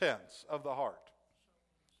intents of the heart.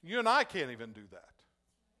 You and I can't even do that.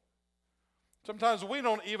 Sometimes we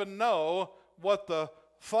don't even know what the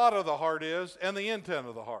thought of the heart is and the intent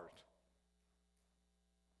of the heart.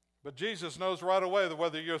 But Jesus knows right away that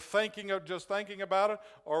whether you're just thinking about it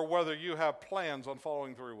or whether you have plans on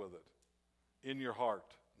following through with it in your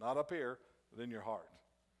heart. Not up here, but in your heart.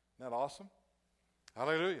 Isn't that awesome?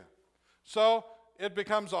 Hallelujah. So it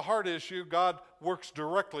becomes a heart issue. God works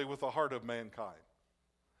directly with the heart of mankind.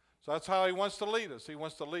 So that's how he wants to lead us. He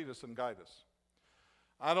wants to lead us and guide us.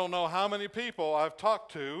 I don't know how many people I've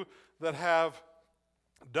talked to that have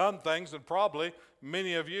done things, and probably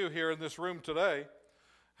many of you here in this room today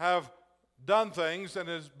have done things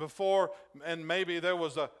and maybe there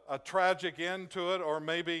was a tragic end to it, or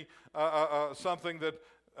maybe something that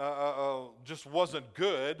just wasn't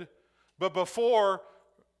good. But before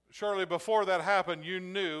that happened,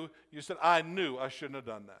 you said, I knew I shouldn't have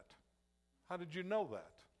done that. How did you know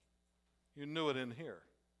that? You knew it in here.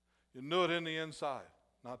 You knew it in the inside,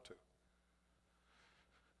 not to.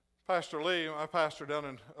 Pastor Lee, my pastor down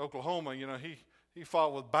in Oklahoma, he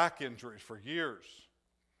fought with back injuries for years.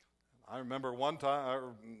 I remember one time,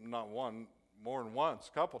 more than once,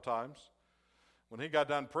 a couple times, when he got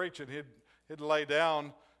done preaching, he'd lay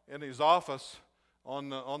down in his office on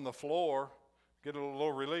the floor, get a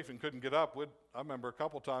little relief, and couldn't get up. I remember a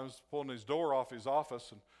couple times pulling his door off his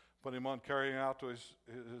office and putting him on, carrying him out to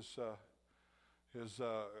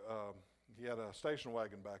he had a station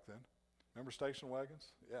wagon back then. Remember station wagons?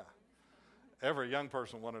 Yeah. Every young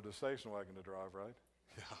person wanted a station wagon to drive, right?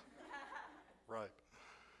 Yeah. Right.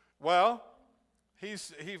 Well,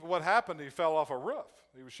 what happened, he fell off a roof.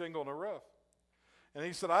 He was shingling a roof. And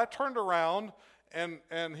he said, I turned around, and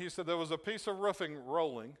he said there was a piece of roofing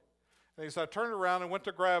rolling. And he said, I turned around and went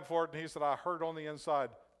to grab for it, and he said, I heard on the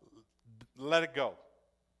inside, let it go.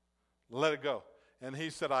 Let it go. And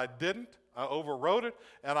he said, I didn't. I overrode it,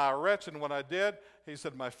 and I retched, and when I did, he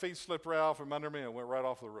said, my feet slipped right out from under me and went right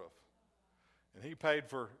off the roof. And he paid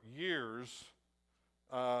for years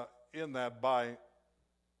in that by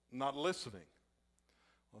not listening.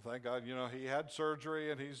 Well, thank God, he had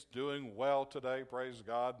surgery, and he's doing well today, praise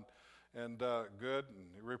God, and good, and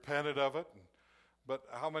he repented of it. But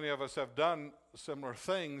how many of us have done similar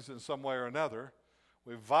things in some way or another?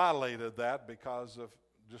 We violated that because of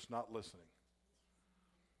just not listening.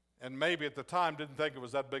 And maybe at the time didn't think it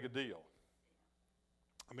was that big a deal.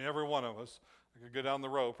 I mean, every one of us, I could go down the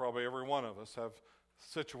road, probably every one of us have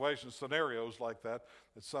situations, scenarios like that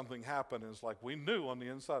something happened, and it's like we knew on the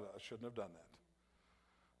inside, I shouldn't have done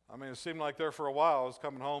that. I mean, it seemed like there for a while, I was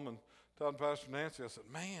coming home and telling Pastor Nancy, I said,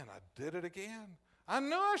 man, I did it again. I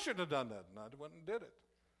knew I shouldn't have done that, and I went and did it.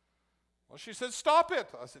 Well, she said, stop it.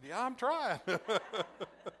 I said, yeah, I'm trying.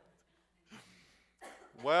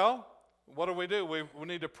 Well, what do? We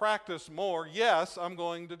need to practice more. Yes, I'm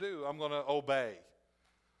going to obey.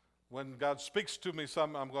 When God speaks to me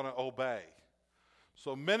something, I'm going to obey.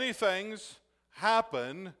 So many things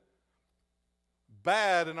happen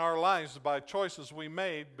bad in our lives by choices we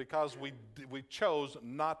made because we chose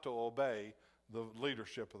not to obey the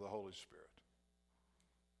leadership of the Holy Spirit.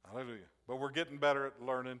 Hallelujah. But we're getting better at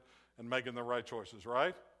learning and making the right choices,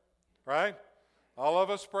 right? Right? All of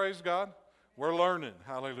us, praise God. We're learning.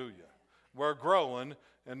 Hallelujah. We're growing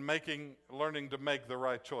and learning to make the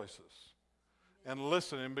right choices. And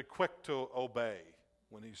listen and be quick to obey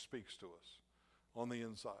when he speaks to us on the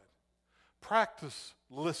inside. Practice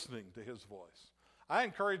listening to his voice. I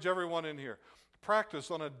encourage everyone in here,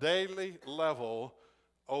 practice on a daily level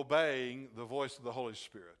obeying the voice of the Holy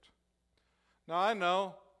Spirit. Now I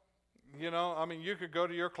know, you could go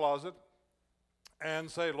to your closet and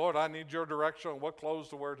say, Lord, I need your direction on what clothes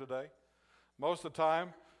to wear today. Most of the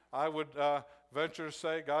time, I would venture to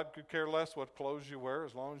say God could care less what clothes you wear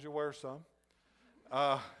as long as you wear some.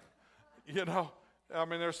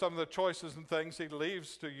 There's some of the choices and things he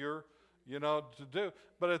leaves to your, to do.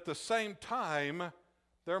 But at the same time,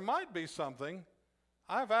 there might be something.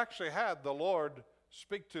 I've actually had the Lord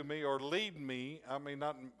speak to me or lead me.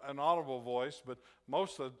 Not an audible voice, but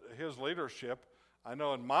most of his leadership, I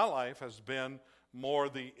know in my life, has been more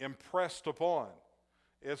the impressed upon.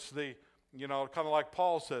 It's the, kind of like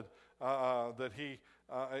Paul said, that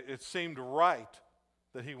it seemed right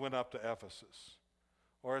that he went up to Ephesus.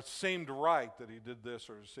 Or it seemed right that he did this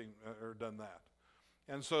or done that.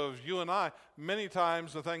 And so you and I, many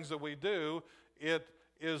times the things that we do, it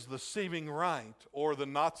is the seeming right or the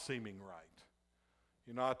not seeming right.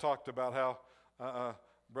 You know, I talked about how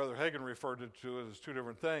Brother Hagin referred to it as two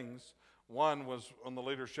different things. One was on the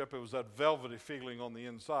leadership, it was that velvety feeling on the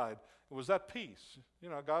inside. It was that peace. You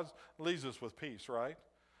know, God leads us with peace, right?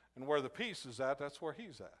 And where the peace is at, that's where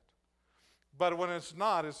he's at. But when it's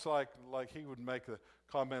not, it's like he would make the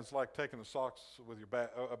comments like taking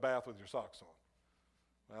a bath with your socks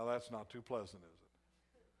on. Well, that's not too pleasant, is it?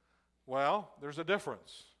 Well, there's a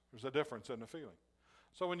difference. There's a difference in the feeling.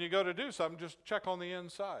 So when you go to do something, just check on the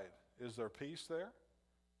inside. Is there peace there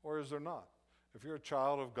or is there not? If you're a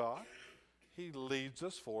child of God, he leads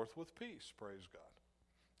us forth with peace, praise God.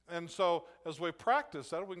 And so as we practice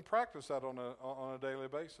that, we can practice that on a daily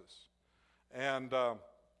basis. And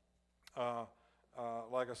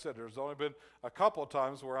like I said, there's only been a couple of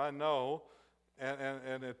times where I know,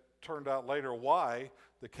 and it turned out later why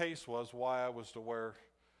the case was, why I was to wear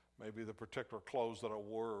maybe the particular clothes that I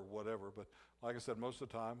wore or whatever. But like I said, most of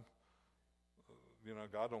the time, you know,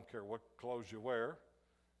 God don't care what clothes you wear.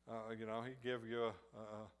 You know, he give you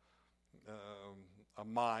a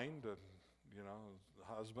mind, and, you know,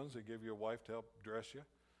 husbands, he give you a wife to help dress you.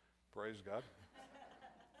 Praise God.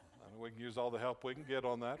 And we can use all the help we can get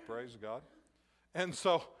on that. Praise God. And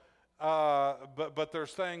so, but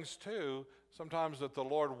there's things too, sometimes that the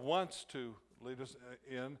Lord wants to lead us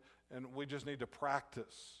in, and we just need to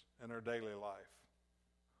practice in our daily life.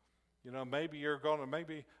 You know, maybe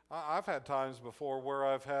I've had times before where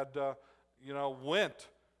I've had, went,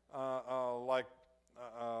 I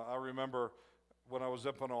remember when I was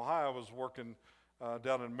up in Ohio, I was working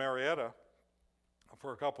down in Marietta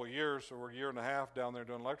for a couple of years, or a year and a half down there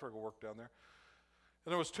doing electrical work down there.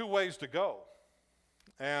 And there was two ways to go.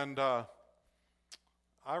 And I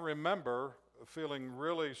remember feeling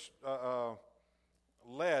really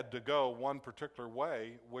led to go one particular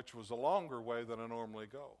way, which was a longer way than I normally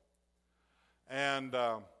go. And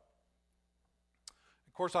of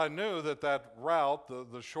course I knew that route,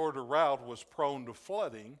 the shorter route, was prone to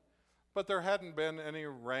flooding, but there hadn't been any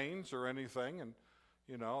rains or anything, and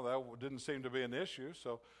you know, that didn't seem to be an issue.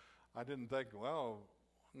 So I didn't think, well,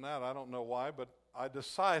 I don't know why, but I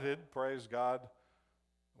decided, praise God,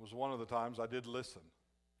 it was one of the times I did listen.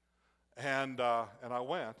 And I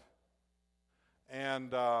went.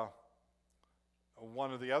 And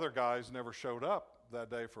one of the other guys never showed up that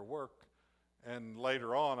day for work. And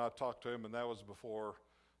later on, I talked to him, and that was before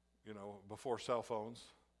cell phones.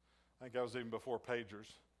 I think that was even before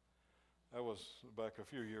pagers. That was back a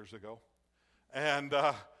few years ago. And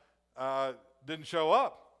didn't show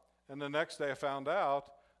up. And the next day I found out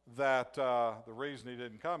that the reason he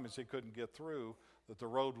didn't come is he couldn't get through, that the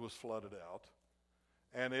road was flooded out.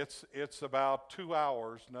 And it's about 2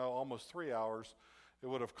 hours, no, almost 3 hours. It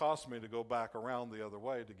would have cost me to go back around the other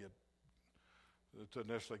way to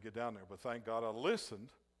initially get down there. But thank God I listened,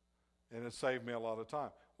 and it saved me a lot of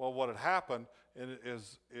time. Well, what had happened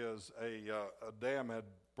is a dam had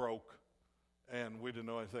broke, and we didn't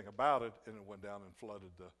know anything about it, and it went down and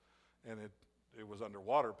flooded and it was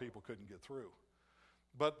underwater. People couldn't get through.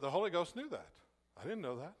 But the Holy Ghost knew that. I didn't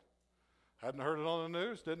know that. Hadn't heard it on the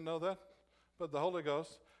news, didn't know that. But the Holy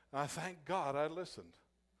Ghost, and I thank God I listened,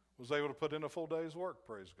 was able to put in a full day's work,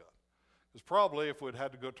 praise God. Because probably if we'd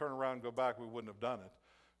had to go turn around and go back, we wouldn't have done it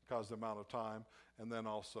because of the amount of time, and then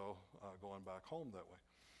also going back home that way.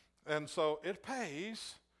 And so it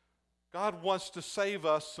pays. God wants to save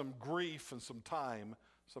us some grief and some time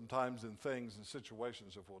sometimes in things and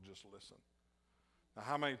situations if we'll just listen. Now,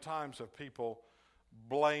 how many times have people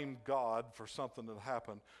blamed God for something that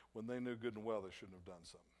happened when they knew good and well they shouldn't have done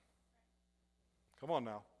something? Come on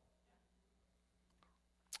now.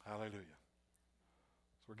 Hallelujah.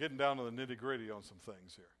 So we're getting down to the nitty-gritty on some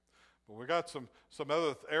things here. But we got some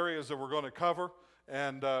other areas that we're going to cover,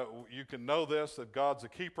 and you can know this, that God's a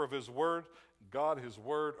keeper of his word. God, his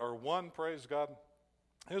word are one, praise God.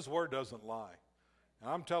 His word doesn't lie.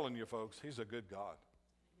 And I'm telling you, folks, he's a good God.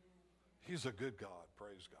 He's a good God,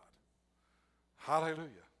 praise God. Hallelujah.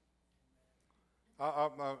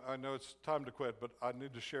 I know it's time to quit, but I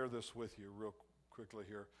need to share this with you real quickly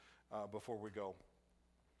here before we go.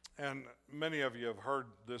 And many of you have heard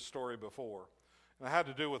this story before. And it had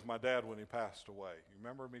to do with my dad when he passed away. You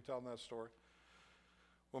remember me telling that story?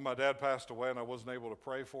 When my dad passed away and I wasn't able to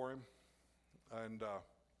pray for him. And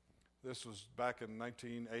this was back in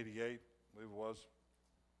 1988, I believe it was.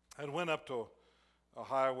 I went up to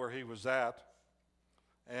Ohio where he was at,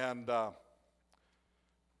 and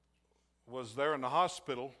was there in the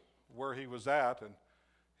hospital where he was at, and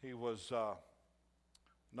he was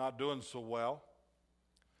not doing so well.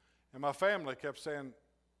 And my family kept saying,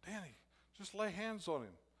 Danny, just lay hands on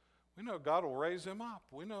him. We know God will raise him up.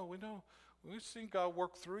 We know. We've seen God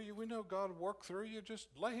work through you. We know God will work through you. Just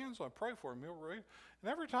lay hands on him. Pray for him. He'll raise. And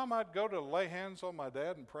every time I'd go to lay hands on my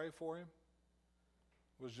dad and pray for him,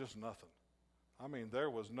 it was just nothing. I mean, there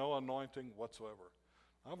was no anointing whatsoever.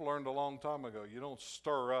 I've learned a long time ago, you don't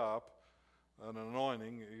stir up an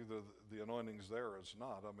anointing. Either the anointing's there or it's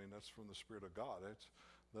not. I mean, that's from the Spirit of God. It's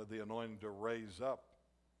the anointing to raise up,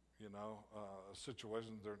 a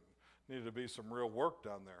situation. There needed to be some real work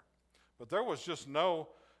done there. But there was just no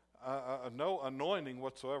anointing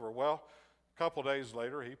whatsoever. Well, a couple days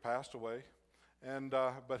later, he passed away,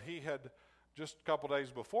 but he had just a couple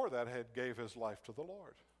days before that had gave his life to the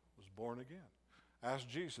Lord, was born again, asked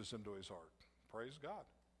Jesus into his heart. Praise God.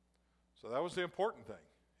 So that was the important thing.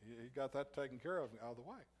 He got that taken care of out of the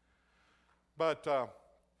way. But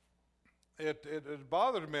it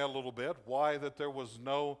bothered me a little bit why that there was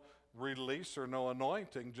no release or no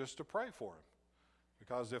anointing just to pray for him.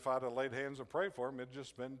 Because if I'd have laid hands and prayed for him, it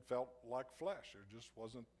just felt like flesh. There just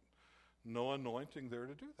wasn't no anointing there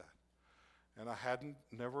to do that. And I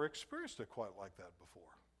never experienced it quite like that before.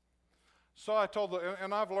 So I told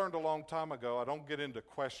and I've learned a long time ago, I don't get into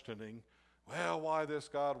questioning, well, why this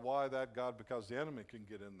God, why that God, because the enemy can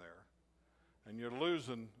get in there. And you're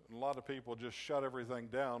losing, a lot of people just shut everything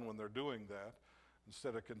down when they're doing that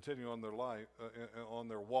instead of continuing on their life, on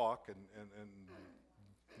their walk and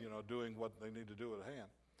doing what they need to do at hand.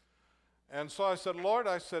 And so I said, Lord,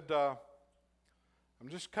 I'm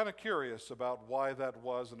just kind of curious about why that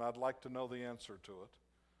was, and I'd like to know the answer to it.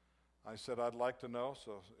 I said, I'd like to know,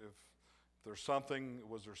 so if there's something,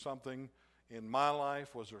 was there something in my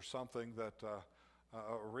life, was there something that,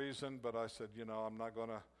 a reason, but I said, I'm not going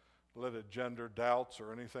to let it gender doubts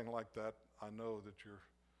or anything like that. I know that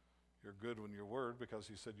you're good when your word, because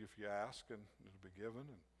he said, if you ask, and it'll be given.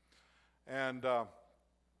 And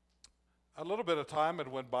a little bit of time had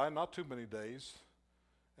went by, not too many days.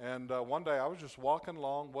 And one day I was just walking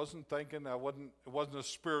along, wasn't thinking, it wasn't a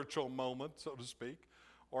spiritual moment, so to speak,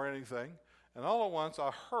 or anything. And all at once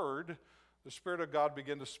I heard the Spirit of God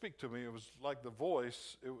begin to speak to me. It was like the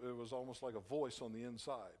voice, it was almost like a voice on the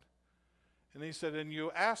inside. And he said, and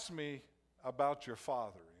you asked me about your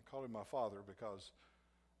father. He called him my father because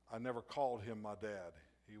I never called him my dad.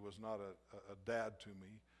 He was not a dad to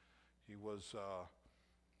me. He was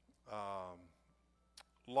a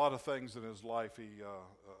lot of things in his life.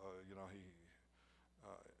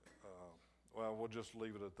 Well, we'll just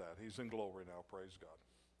leave it at that. He's in glory now, praise God.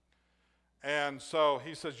 And so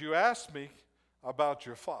he says, you asked me about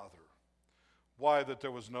your father, why that there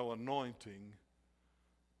was no anointing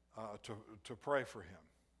to pray for him.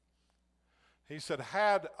 He said,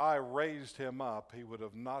 had I raised him up, he would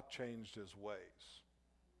have not changed his ways.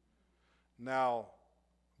 Now,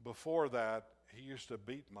 before that, he used to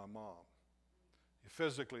beat my mom. He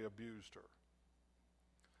physically abused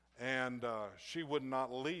her. And she would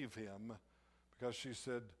not leave him because she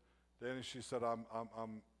said, Danny, she said,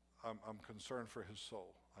 I'm concerned for his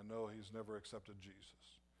soul. I know he's never accepted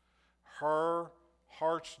Jesus. Her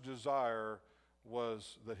heart's desire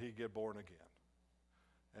was that he get born again.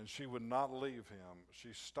 And she would not leave him. She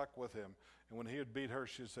stuck with him. And when he would beat her,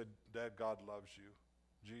 she said, Dad, God loves you.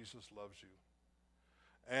 Jesus loves you.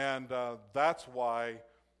 And that's why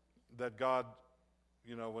that God,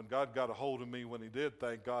 when God got a hold of me when he did,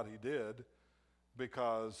 thank God he did,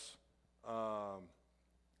 because I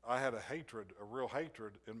had a real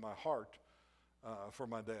hatred in my heart for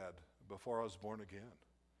my dad before I was born again.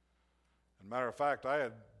 As a matter of fact, I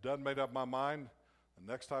had made up my mind,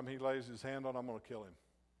 the next time he lays his hand on, I'm going to kill him.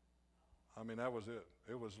 I mean, that was it.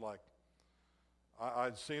 It was like,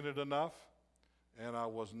 I'd seen it enough, and I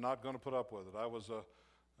was not going to put up with it. I was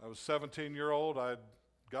 17-year-old. I'd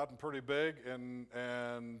gotten pretty big, and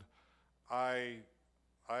I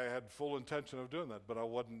had full intention of doing that, but I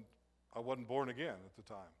wasn't born again at the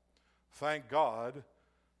time. Thank God,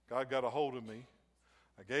 God got a hold of me.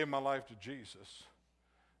 I gave my life to Jesus,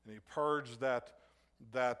 and he purged that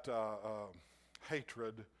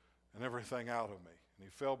hatred and everything out of me, and he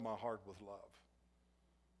filled my heart with love.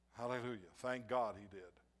 Hallelujah. Thank God he did.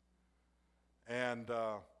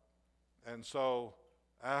 And so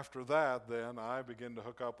after that, then I began to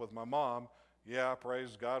hook up with my mom. Yeah,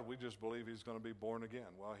 praise God, we just believe he's going to be born again.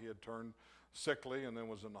 Well, he had turned sickly and then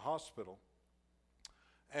was in the hospital.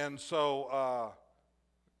 And so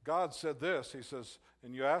God said this. He says,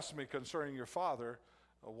 and you asked me concerning your father,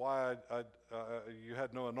 why you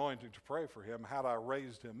had no anointing to pray for him. Had I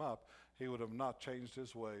raised him up, he would have not changed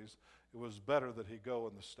his ways. It was better that he go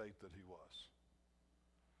in the state that he was.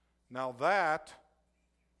 Now that,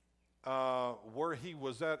 where he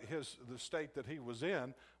was at, the state that he was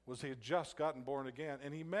in, was he had just gotten born again,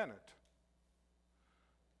 and he meant it.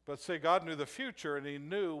 But see, God knew the future, and he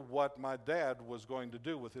knew what my dad was going to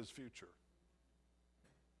do with his future.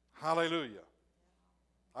 Hallelujah.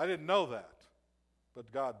 I didn't know that,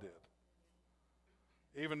 but God did.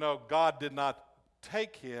 Even though God did not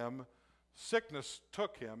take him, sickness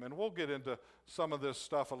took him. And we'll get into some of this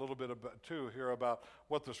stuff a little bit too here about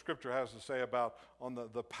what the Scripture has to say about on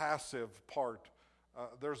the passive part.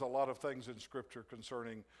 There's a lot of things in Scripture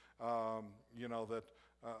concerning, that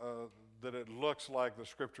it looks like the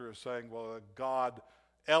Scripture is saying, well, God,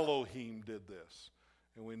 Elohim did this.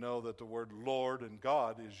 And we know that the word Lord and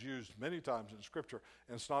God is used many times in Scripture.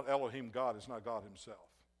 And it's not Elohim God, it's not God himself.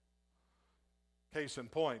 Case in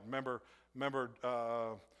point, remember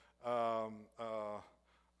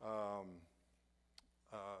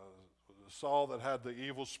Saul that had the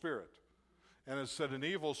evil spirit. And it said an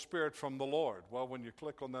evil spirit from the Lord. Well, when you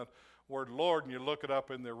click on that word Lord and you look it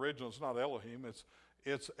up in the original, it's not Elohim,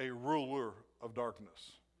 it's a ruler of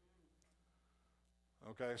darkness.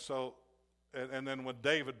 Okay, so, and then when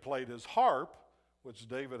David played his harp, which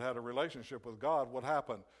David had a relationship with God, what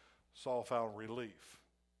happened? Saul found relief,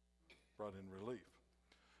 brought in relief.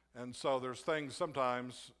 And so there's things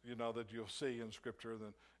sometimes, that you'll see in Scripture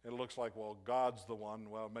that it looks like, well, God's the one.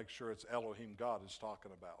 Well, make sure it's Elohim God is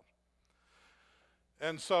talking about.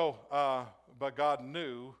 And so, but God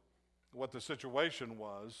knew what the situation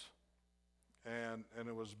was, and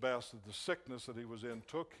it was best that the sickness that he was in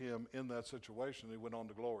took him in that situation. He went on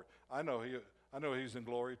to glory. I know he's in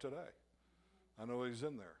glory today. I know he's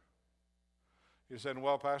in there. You're saying,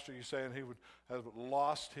 well, Pastor, you're saying he would have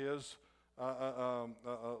lost his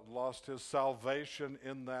salvation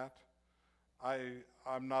in that.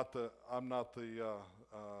 I'm not the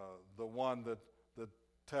one that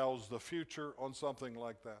tells the future on something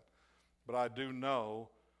like that, but I do know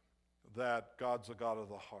that God's a God of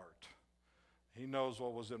the heart. He knows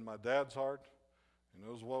what was in my dad's heart. He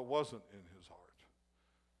knows what wasn't in his heart.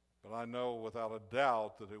 But I know without a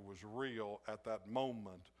doubt that it was real at that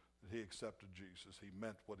moment that he accepted Jesus. He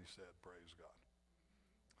meant what he said, praise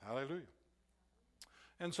God. Hallelujah.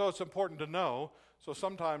 And so it's important to know. So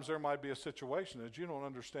sometimes there might be a situation that you don't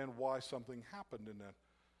understand why something happened in that.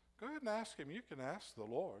 Go ahead and ask him. You can ask the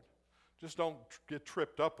Lord. Just don't get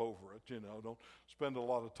tripped up over it, Don't spend a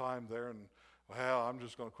lot of time there and, well, I'm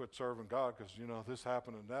just going to quit serving God because, this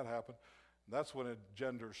happened and that happened. And that's when it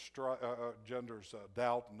genders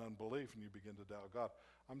doubt and unbelief, and you begin to doubt God.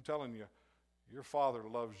 I'm telling you, your Father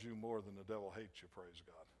loves you more than the devil hates you, praise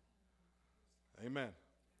God. Amen.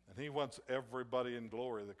 And he wants everybody in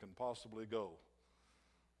glory that can possibly go,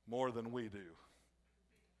 more than we do.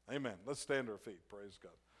 Amen. Let's stand to our feet, praise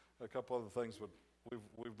God. A couple other things, but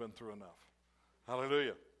we've been through enough.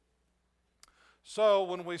 Hallelujah. So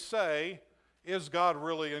when we say, is God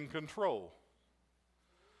really in control?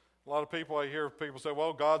 A lot of people, I hear people say,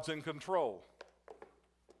 well, God's in control.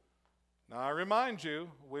 Now I remind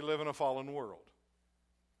you, we live in a fallen world.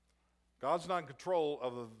 God's not in control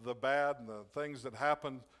of the bad and the things that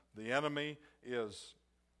happen. The enemy is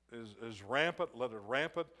rampant,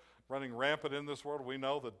 running rampant in this world. We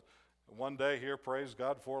know that one day here, praise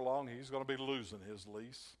God, before long, he's going to be losing his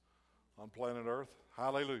lease on planet Earth.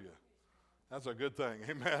 Hallelujah. That's a good thing.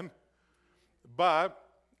 Amen. But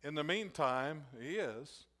in the meantime, he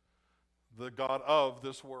is the God of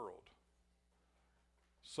this world.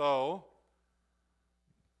 So,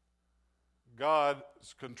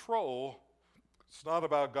 God's control, it's not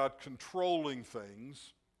about God controlling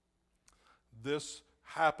things. This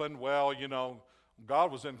happened, well,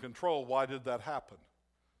 God was in control. Why did that happen?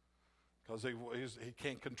 Because he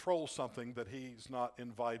can't control something that he's not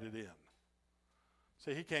invited in.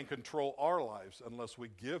 See, he can't control our lives unless we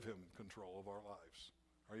give him control of our lives.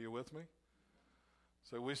 Are you with me?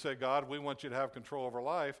 So we say, God, we want you to have control of our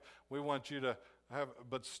life. We want you to have,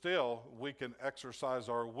 but still, we can exercise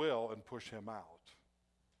our will and push him out.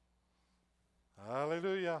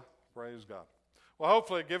 Hallelujah. Praise God. Well,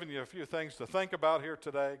 hopefully I've given you a few things to think about here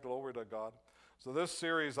today. Glory to God. So this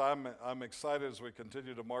series, I'm excited as we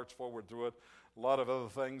continue to march forward through it. A lot of other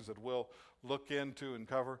things that we'll look into and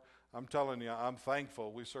cover. I'm telling you, I'm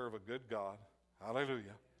thankful we serve a good God.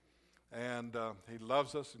 Hallelujah. And he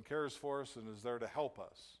loves us and cares for us and is there to help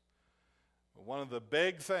us. One of the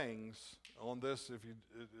big things on this,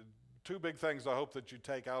 two big things I hope that you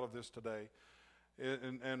take out of this today,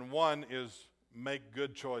 and one is make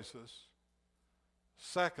good choices.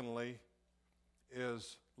 Secondly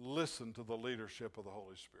is listen to the leadership of the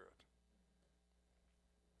Holy Spirit.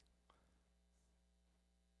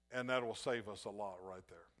 And that will save us a lot right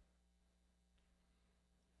there.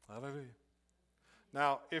 Hallelujah.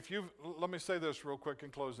 Now, let me say this real quick in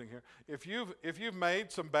closing here. If you've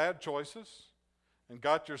made some bad choices and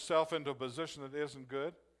got yourself into a position that isn't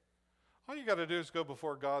good, all you got to do is go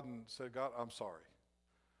before God and say, God, I'm sorry.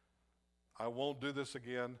 I won't do this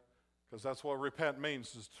again, because that's what repent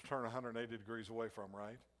means, is to turn 180 degrees away from,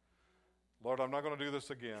 right? Lord, I'm not going to do this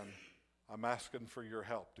again. I'm asking for your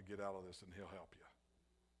help to get out of this, and he'll help you,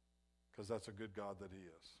 because that's a good God that he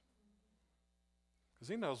is. Because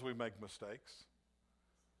he knows we make mistakes,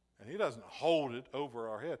 and he doesn't hold it over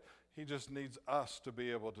our head. He just needs us to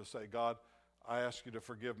be able to say, God, I ask you to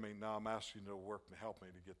forgive me. Now I'm asking you to work and help me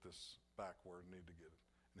to get this back where I need to get it.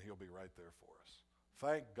 And he'll be right there for us.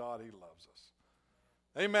 Thank God he loves us.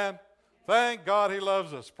 Amen. Thank God he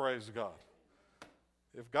loves us. Praise God.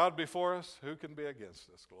 If God be for us, who can be against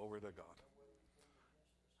us? Glory to God.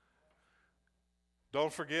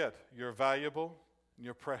 Don't forget, you're valuable and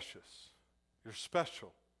you're precious. You're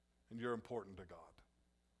special and you're important to God.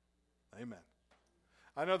 Amen.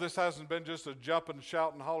 I know this hasn't been just a jumping,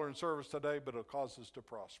 shouting, hollering service today, but it'll cause us to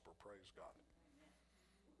prosper. Praise God.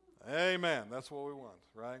 Amen. That's what we want,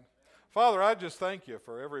 right? Father, I just thank you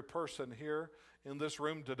for every person here in this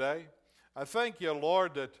room today. I thank you,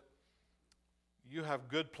 Lord, that you have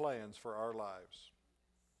good plans for our lives.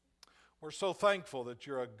 We're so thankful that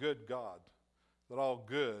you're a good God, that all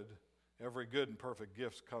good, every good and perfect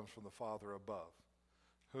gift comes from the Father above,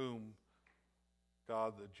 whom,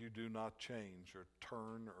 God, that you do not change or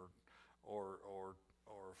turn or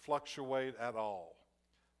fluctuate at all.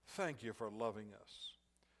 Thank you for loving us.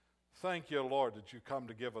 Thank you, Lord, that you come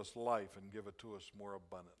to give us life and give it to us more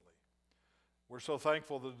abundantly. We're so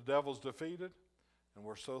thankful that the devil's defeated, and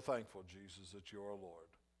we're so thankful, Jesus, that you're Lord.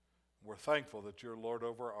 We're thankful that you're Lord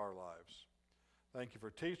over our lives. Thank you for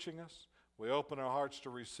teaching us. We open our hearts to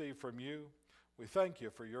receive from you. We thank you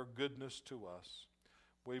for your goodness to us.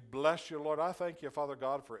 We bless you, Lord. I thank you, Father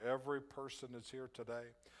God, for every person that's here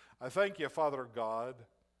today. I thank you, Father God,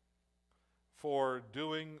 for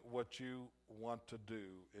doing what you want to do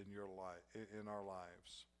in your life, in our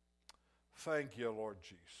lives. Thank you, Lord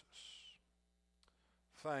Jesus.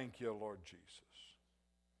 Thank you, Lord Jesus.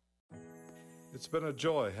 It's been a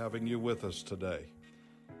joy having you with us today.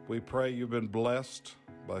 We pray you've been blessed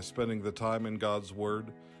by spending the time in God's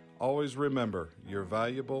Word. Always remember, you're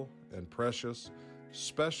valuable and precious,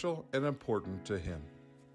 special and important to Him.